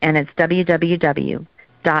me, and it's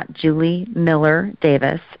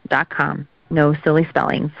www.juliemillerdavis.com. No silly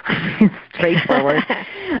spellings. Straightforward.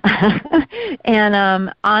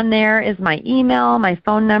 And on there is my email, my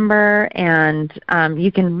phone number, and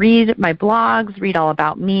you can read my blogs, read all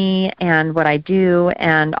about me and what I do.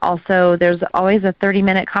 And also there's always a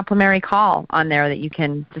 30-minute complimentary call on there that you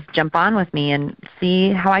can just jump on with me and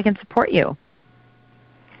see how I can support you.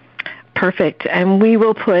 Perfect. And we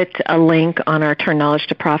will put a link on our Turn Knowledge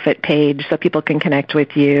to Profit page so people can connect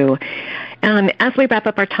with you. As we wrap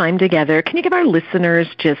up our time together, can you give our listeners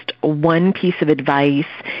just one piece of advice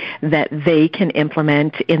that they can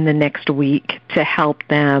implement in the next week to help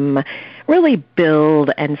them really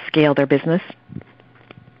build and scale their business?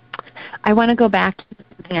 I want to go back to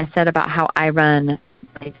something I said about how I run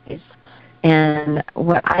my business. And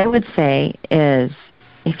what I would say is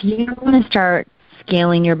if you want to start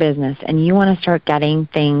scaling your business and you want to start getting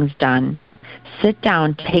things done, sit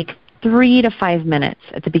down, take 3 to 5 minutes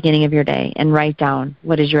at the beginning of your day and write down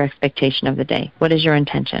what is your expectation of the day, what is your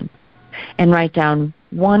intention, and write down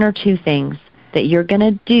 1 or 2 things that you're going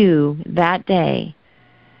to do that day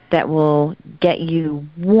that will get you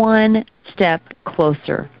 1 step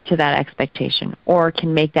closer to that expectation or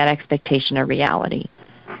can make that expectation a reality.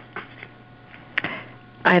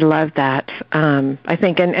 I love that. I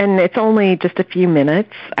think, and it's only just a few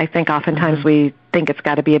minutes. I think oftentimes we think it's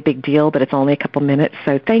got to be a big deal, but it's only a couple minutes.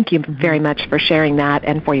 So thank you very much for sharing that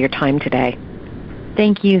and for your time today.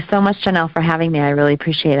 Thank you so much, Janelle, for having me. I really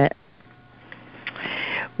appreciate it.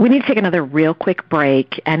 We need to take another real quick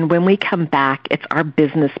break, and when we come back, it's our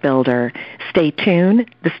business builder. Stay tuned.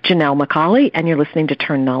 This is Janelle McCauley, and you're listening to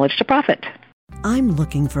Turn Knowledge to Profit. I'm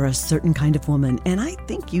looking for a certain kind of woman, and I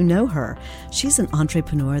think you know her. She's an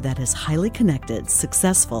entrepreneur that is highly connected,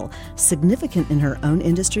 successful, significant in her own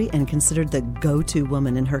industry, and considered the go-to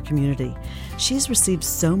woman in her community. She's received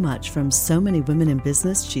so much from so many women in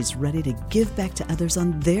business, she's ready to give back to others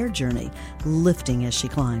on their journey, lifting as she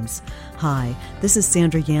climbs. Hi, this is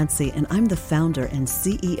Sandra Yancey, and I'm the founder and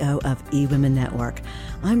CEO of eWomen Network.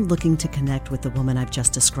 I'm looking to connect with the woman I've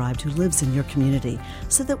just described who lives in your community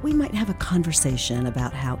so that we might have a conversation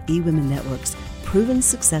about how eWomen Network's proven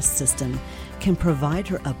success system can provide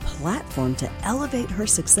her a platform to elevate her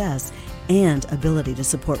success and ability to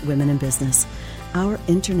support women in business. Our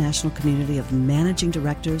international community of managing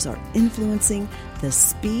directors are influencing the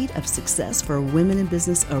speed of success for women in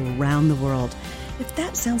business around the world. If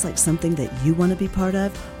that sounds like something that you want to be part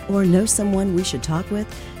of or know someone we should talk with,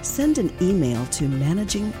 send an email to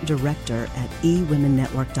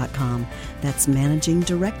managingdirector@ewomennetwork.com. That's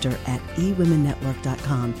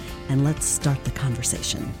managingdirector@ewomennetwork.com, and let's start the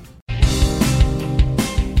conversation.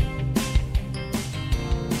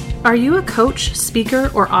 Are you a coach,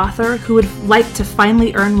 speaker, or author who would like to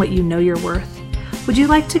finally earn what you know you're worth? Would you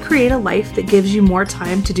like to create a life that gives you more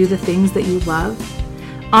time to do the things that you love?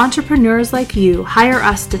 Entrepreneurs like you hire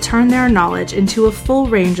us to turn their knowledge into a full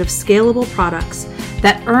range of scalable products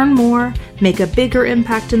that earn more, make a bigger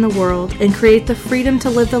impact in the world, and create the freedom to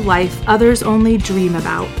live the life others only dream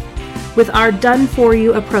about. With our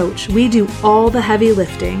done-for-you approach, we do all the heavy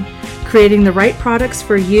lifting, creating the right products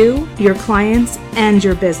for you, your clients, and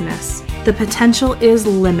your business. The potential is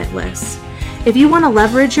limitless. If you want to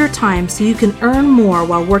leverage your time so you can earn more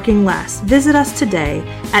while working less, visit us today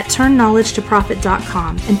at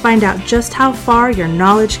turnknowledgetoprofit.com and find out just how far your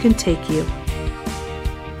knowledge can take you.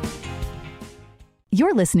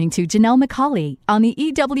 You're listening to Janelle McCauley on the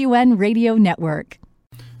EWN Radio Network.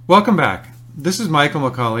 Welcome back. This is Michael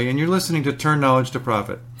McCauley, and you're listening to Turn Knowledge to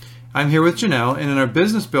Profit. I'm here with Janelle, and in our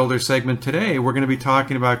Business Builder segment today, we're going to be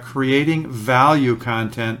talking about creating value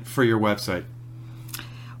content for your website.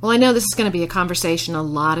 Well, I know this is going to be a conversation a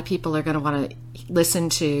lot of people are going to want to listen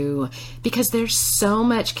to because there's so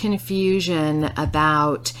much confusion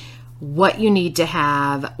about what you need to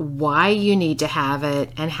have, why you need to have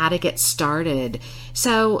it, and how to get started.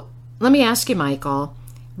 So let me ask you, Michael,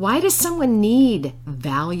 why does someone need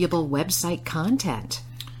valuable website content?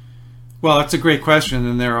 Well, that's a great question,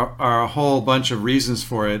 and there are a whole bunch of reasons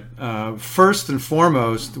for it. First and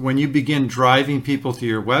foremost, when you begin driving people to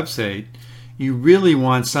your website, you really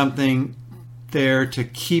want something there to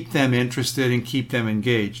keep them interested and keep them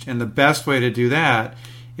engaged. And the best way to do that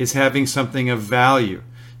is having something of value,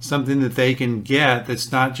 something that they can get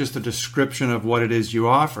that's not just a description of what it is you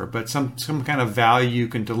offer, but some kind of value you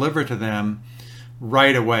can deliver to them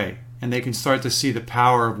right away. And they can start to see the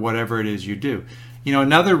power of whatever it is you do. You know,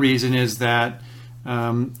 another reason is that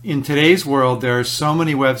in today's world, there are so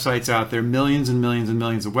many websites out there, millions and millions and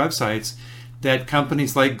millions of websites, that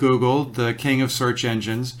companies like Google, the king of search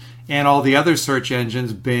engines, and all the other search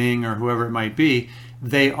engines, Bing or whoever it might be,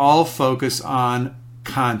 they all focus on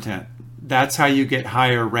content. That's how you get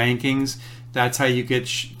higher rankings. That's how you get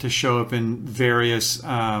to show up in various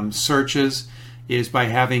searches, is by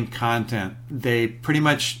having content. They pretty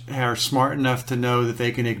much are smart enough to know that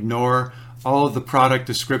they can ignore all of the product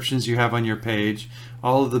descriptions you have on your page,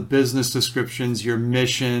 all of the business descriptions, your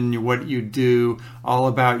mission, what you do, all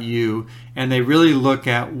about you, and they really look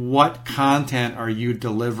at what content are you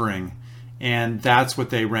delivering, and that's what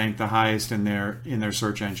they rank the highest in their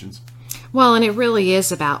search engines. Well, and it really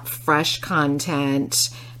is about fresh content,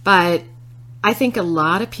 but I think a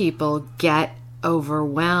lot of people get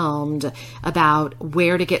overwhelmed about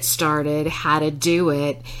where to get started, how to do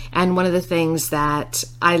it. And one of the things that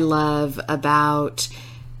I love about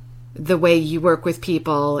the way you work with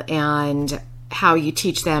people and how you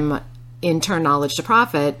teach them in Turn Knowledge to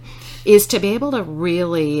Profit is to be able to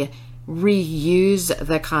really reuse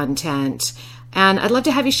the content. And I'd love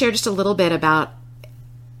to have you share just a little bit about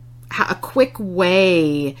a quick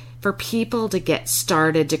way for people to get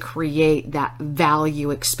started to create that value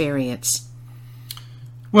experience.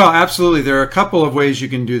 Well, absolutely. There are a couple of ways you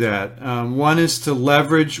can do that. One is to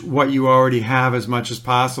leverage what you already have as much as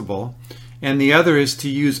possible. And the other is to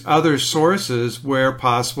use other sources where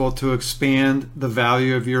possible to expand the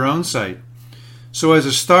value of your own site. So as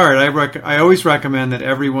a start, I always recommend that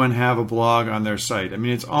everyone have a blog on their site. I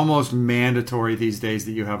mean, it's almost mandatory these days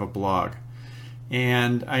that you have a blog.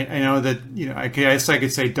 And I know that, I guess I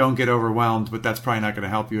could say don't get overwhelmed, but that's probably not going to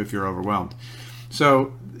help you if you're overwhelmed.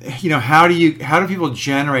 So how do people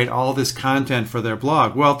generate all this content for their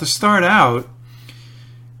blog? Well, to start out,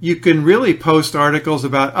 you can really post articles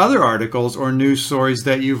about other articles or news stories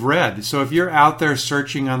that you've read. So if you're out there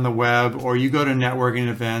searching on the web, or you go to networking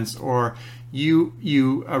events, or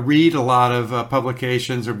you read a lot of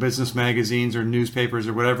publications or business magazines or newspapers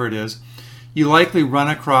or whatever it is, you likely run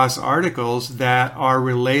across articles that are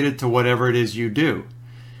related to whatever it is you do.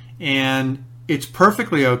 And it's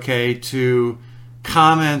perfectly okay to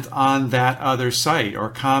comment on that other site, or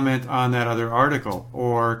comment on that other article,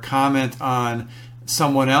 or comment on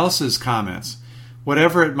someone else's comments,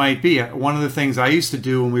 whatever it might be. One of the things I used to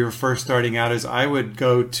do when we were first starting out is I would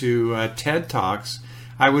go to TED Talks.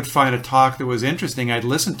 I would find a talk that was interesting. I'd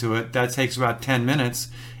listen to it. That takes about 10 minutes.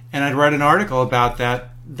 And I'd write an article about that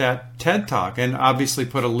TED Talk, and obviously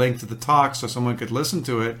put a link to the talk so someone could listen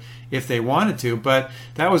to it if they wanted to. But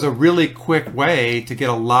that was a really quick way to get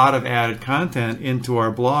a lot of added content into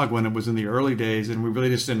our blog when it was in the early days and we really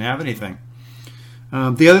just didn't have anything.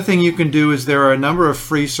 The other thing you can do is there are a number of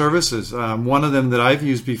free services. One of them that I've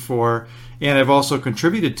used before and I've also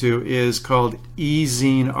contributed to is called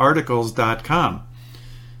ezinearticles.com.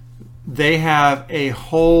 They have a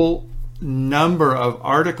whole number of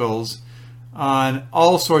articles on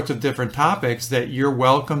all sorts of different topics that you're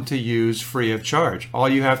welcome to use free of charge. All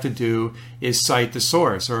you have to do is cite the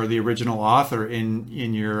source or the original author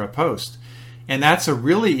in your post. And that's a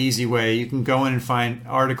really easy way. You can go in and find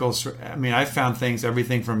articles. I mean, I've found things,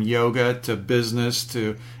 everything from yoga to business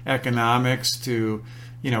to economics to,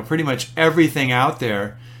 pretty much everything out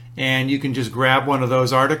there. And you can just grab one of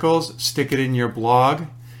those articles, stick it in your blog,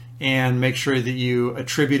 and make sure that you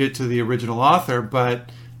attribute it to the original author. But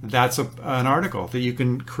that's an article that you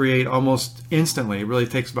can create almost instantly. It really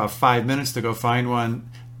takes about 5 minutes to go find one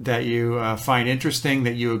that you find interesting,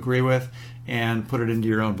 that you agree with, and put it into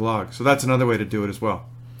your own blog. So that's another way to do it as well.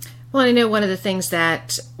 Well, I know one of the things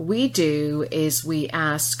that we do is we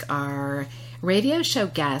ask our radio show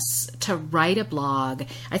guests to write a blog.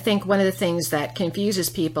 I think one of the things that confuses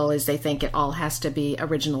people is they think it all has to be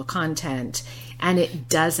original content, and it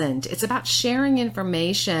doesn't. It's about sharing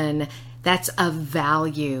information that's of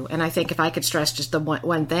value. And I think if I could stress just the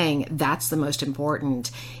one thing, that's the most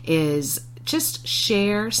important, is just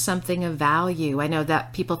share something of value. I know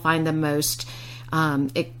that people find the most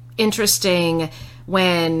interesting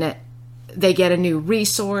when they get a new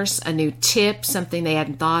resource, a new tip, something they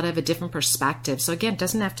hadn't thought of, a different perspective. So again, it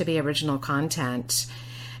doesn't have to be original content.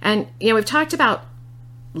 And, we've talked about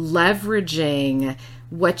leveraging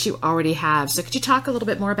what you already have. So could you talk a little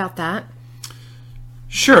bit more about that?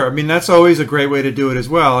 Sure. I mean, that's always a great way to do it as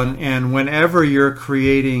well. And whenever you're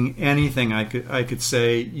creating anything, I could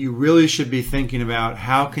say you really should be thinking about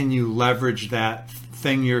how can you leverage that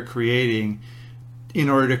thing you're creating in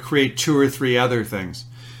order to create 2 or 3 other things.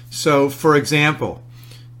 So, for example,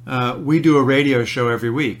 we do a radio show every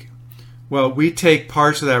week. Well, we take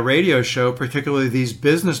parts of that radio show, particularly these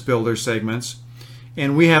business builder segments,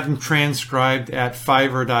 and we have them transcribed at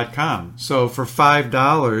Fiverr.com. So for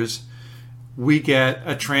 $5, we get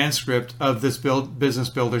a transcript of this business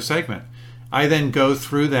builder segment. I then go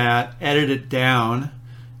through that, edit it down,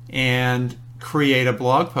 and create a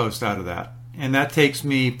blog post out of that. And that takes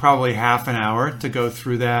me probably half an hour to go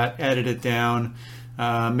through that, edit it down,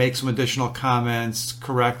 make some additional comments,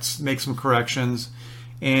 make some corrections,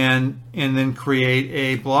 and then create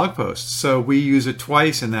a blog post. So we use it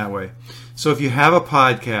twice in that way. So if you have a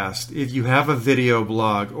podcast, if you have a video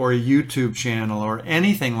blog or a YouTube channel or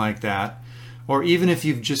anything like that, or even if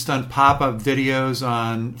you've just done pop-up videos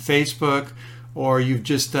on Facebook, or you've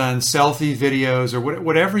just done selfie videos, or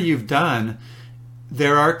whatever you've done,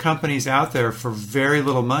 there are companies out there for very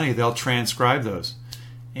little money. They'll transcribe those.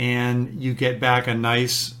 And you get back a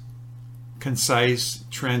nice, concise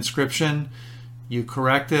transcription. You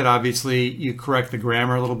correct it. Obviously, you correct the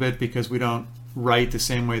grammar a little bit because we don't write the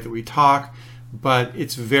same way that we talk. But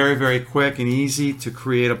it's very, very quick and easy to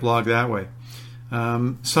create a blog that way.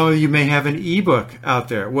 Some of you may have an ebook out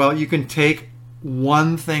there. Well, you can take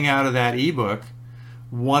one thing out of that ebook,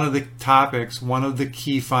 one of the topics, one of the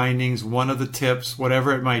key findings, one of the tips,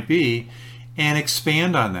 whatever it might be, and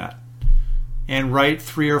expand on that. And write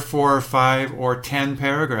 3 or 4 or 5 or 10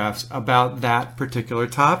 paragraphs about that particular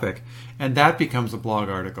topic. And that becomes a blog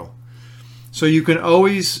article. So you can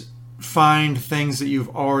always find things that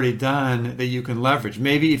you've already done that you can leverage.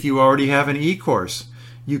 Maybe if you already have an e-course,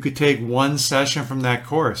 you could take one session from that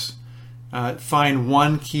course, find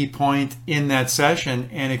one key point in that session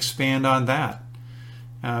and expand on that.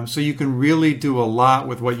 So you can really do a lot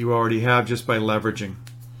with what you already have just by leveraging.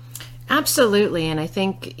 Absolutely, and I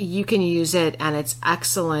think you can use it, and it's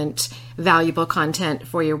excellent, valuable content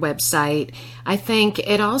for your website. I think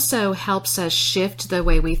it also helps us shift the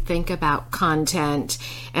way we think about content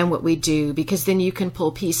and what we do, because then you can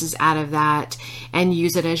pull pieces out of that and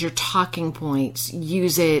use it as your talking points,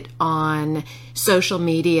 use it on social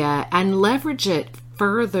media, and leverage it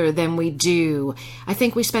further than we do. I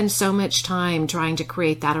think we spend so much time trying to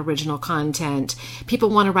create that original content. People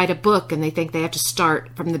want to write a book and they think they have to start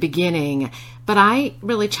from the beginning. But I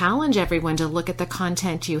really challenge everyone to look at the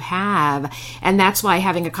content you have. And that's why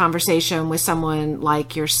having a conversation with someone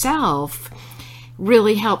like yourself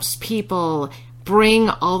really helps people bring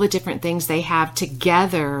all the different things they have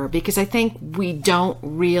together, because I think we don't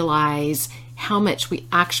realize how much we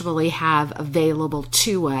actually have available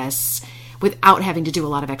to us without having to do a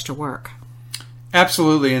lot of extra work.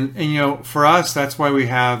 Absolutely. And for us, that's why we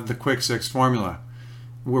have the Quick Six formula,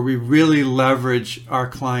 where we really leverage our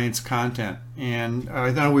clients' content. And I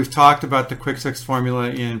know we've talked about the Quick Six formula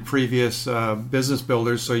in previous business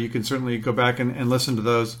builders, so you can certainly go back and listen to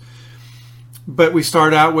those. But we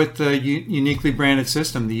start out with the uniquely branded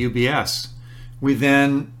system, the UBS. We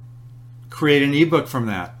then create an ebook from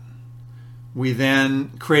that. We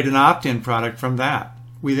then create an opt-in product from that.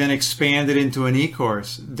 We then expand it into an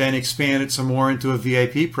e-course, then expand it some more into a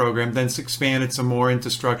VIP program, then expand it some more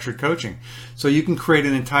into structured coaching. So you can create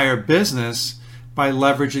an entire business by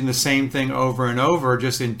leveraging the same thing over and over,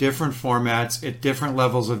 just in different formats, at different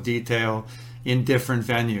levels of detail, in different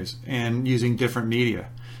venues, and using different media.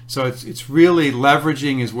 So it's really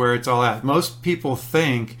leveraging is where it's all at. Most people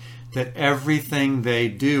think that everything they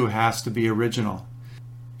do has to be original.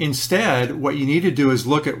 Instead, what you need to do is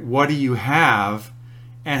look at what do you have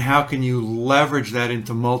and how can you leverage that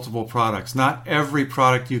into multiple products. Not every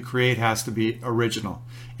product you create has to be original.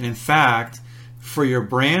 And in fact, for your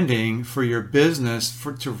branding, for your business,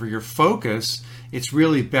 for your focus, it's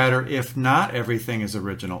really better if not everything is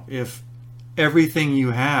original. If everything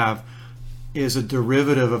you have is a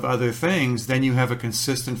derivative of other things, then you have a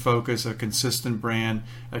consistent focus, a consistent brand,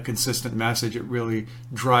 a consistent message. It really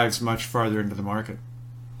drives much farther into the market.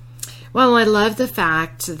 Well, I love the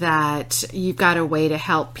fact that you've got a way to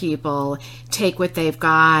help people take what they've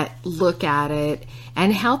got, look at it,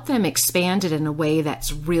 and help them expand it in a way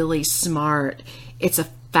that's really smart. It's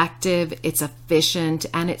effective, it's efficient,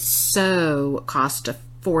 and it's so cost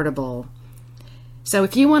affordable. So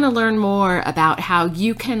if you want to learn more about how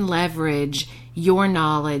you can leverage your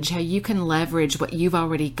knowledge, how you can leverage what you've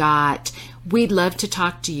already got, we'd love to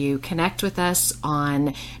talk to you. Connect with us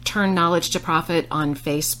on Turn Knowledge to Profit on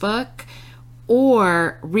Facebook,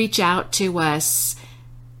 or reach out to us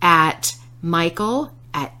at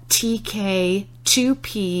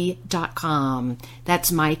michael@tk2p.com.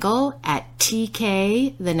 That's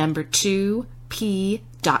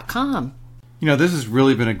michael@tk2p.com. This has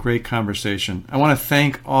really been a great conversation. I want to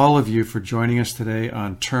thank all of you for joining us today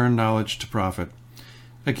on Turn Knowledge to Profit.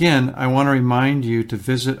 Again, I want to remind you to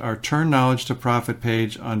visit our Turn Knowledge to Profit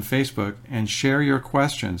page on Facebook and share your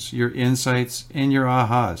questions, your insights, and your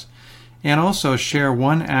ahas. And also share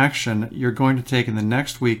one action you're going to take in the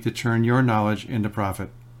next week to turn your knowledge into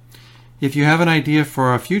profit. If you have an idea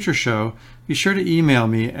for a future show, be sure to email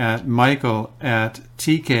me at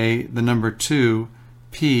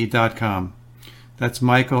michael@tk2p.com. That's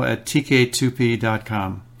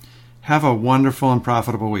michael@tk2p.com. Have a wonderful and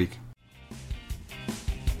profitable week.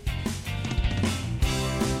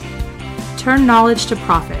 Turn Knowledge to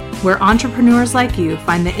Profit, where entrepreneurs like you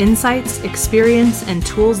find the insights, experience, and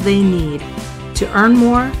tools they need to earn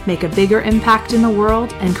more, make a bigger impact in the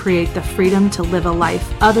world, and create the freedom to live a life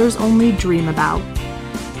others only dream about.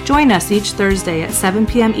 Join us each Thursday at 7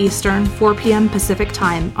 p.m. Eastern, 4 p.m. Pacific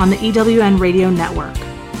Time on the EWN Radio Network.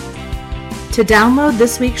 To download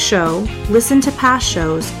this week's show, listen to past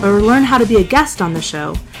shows, or learn how to be a guest on the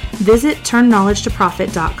show, visit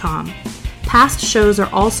turnknowledgetoprofit.com. Past shows are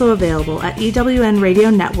also available at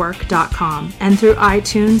ewnradionetwork.com and through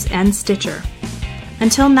iTunes and Stitcher.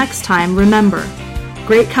 Until next time, remember,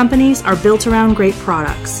 great companies are built around great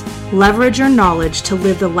products. Leverage your knowledge to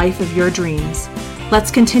live the life of your dreams.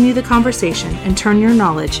 Let's continue the conversation and turn your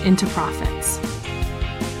knowledge into profits.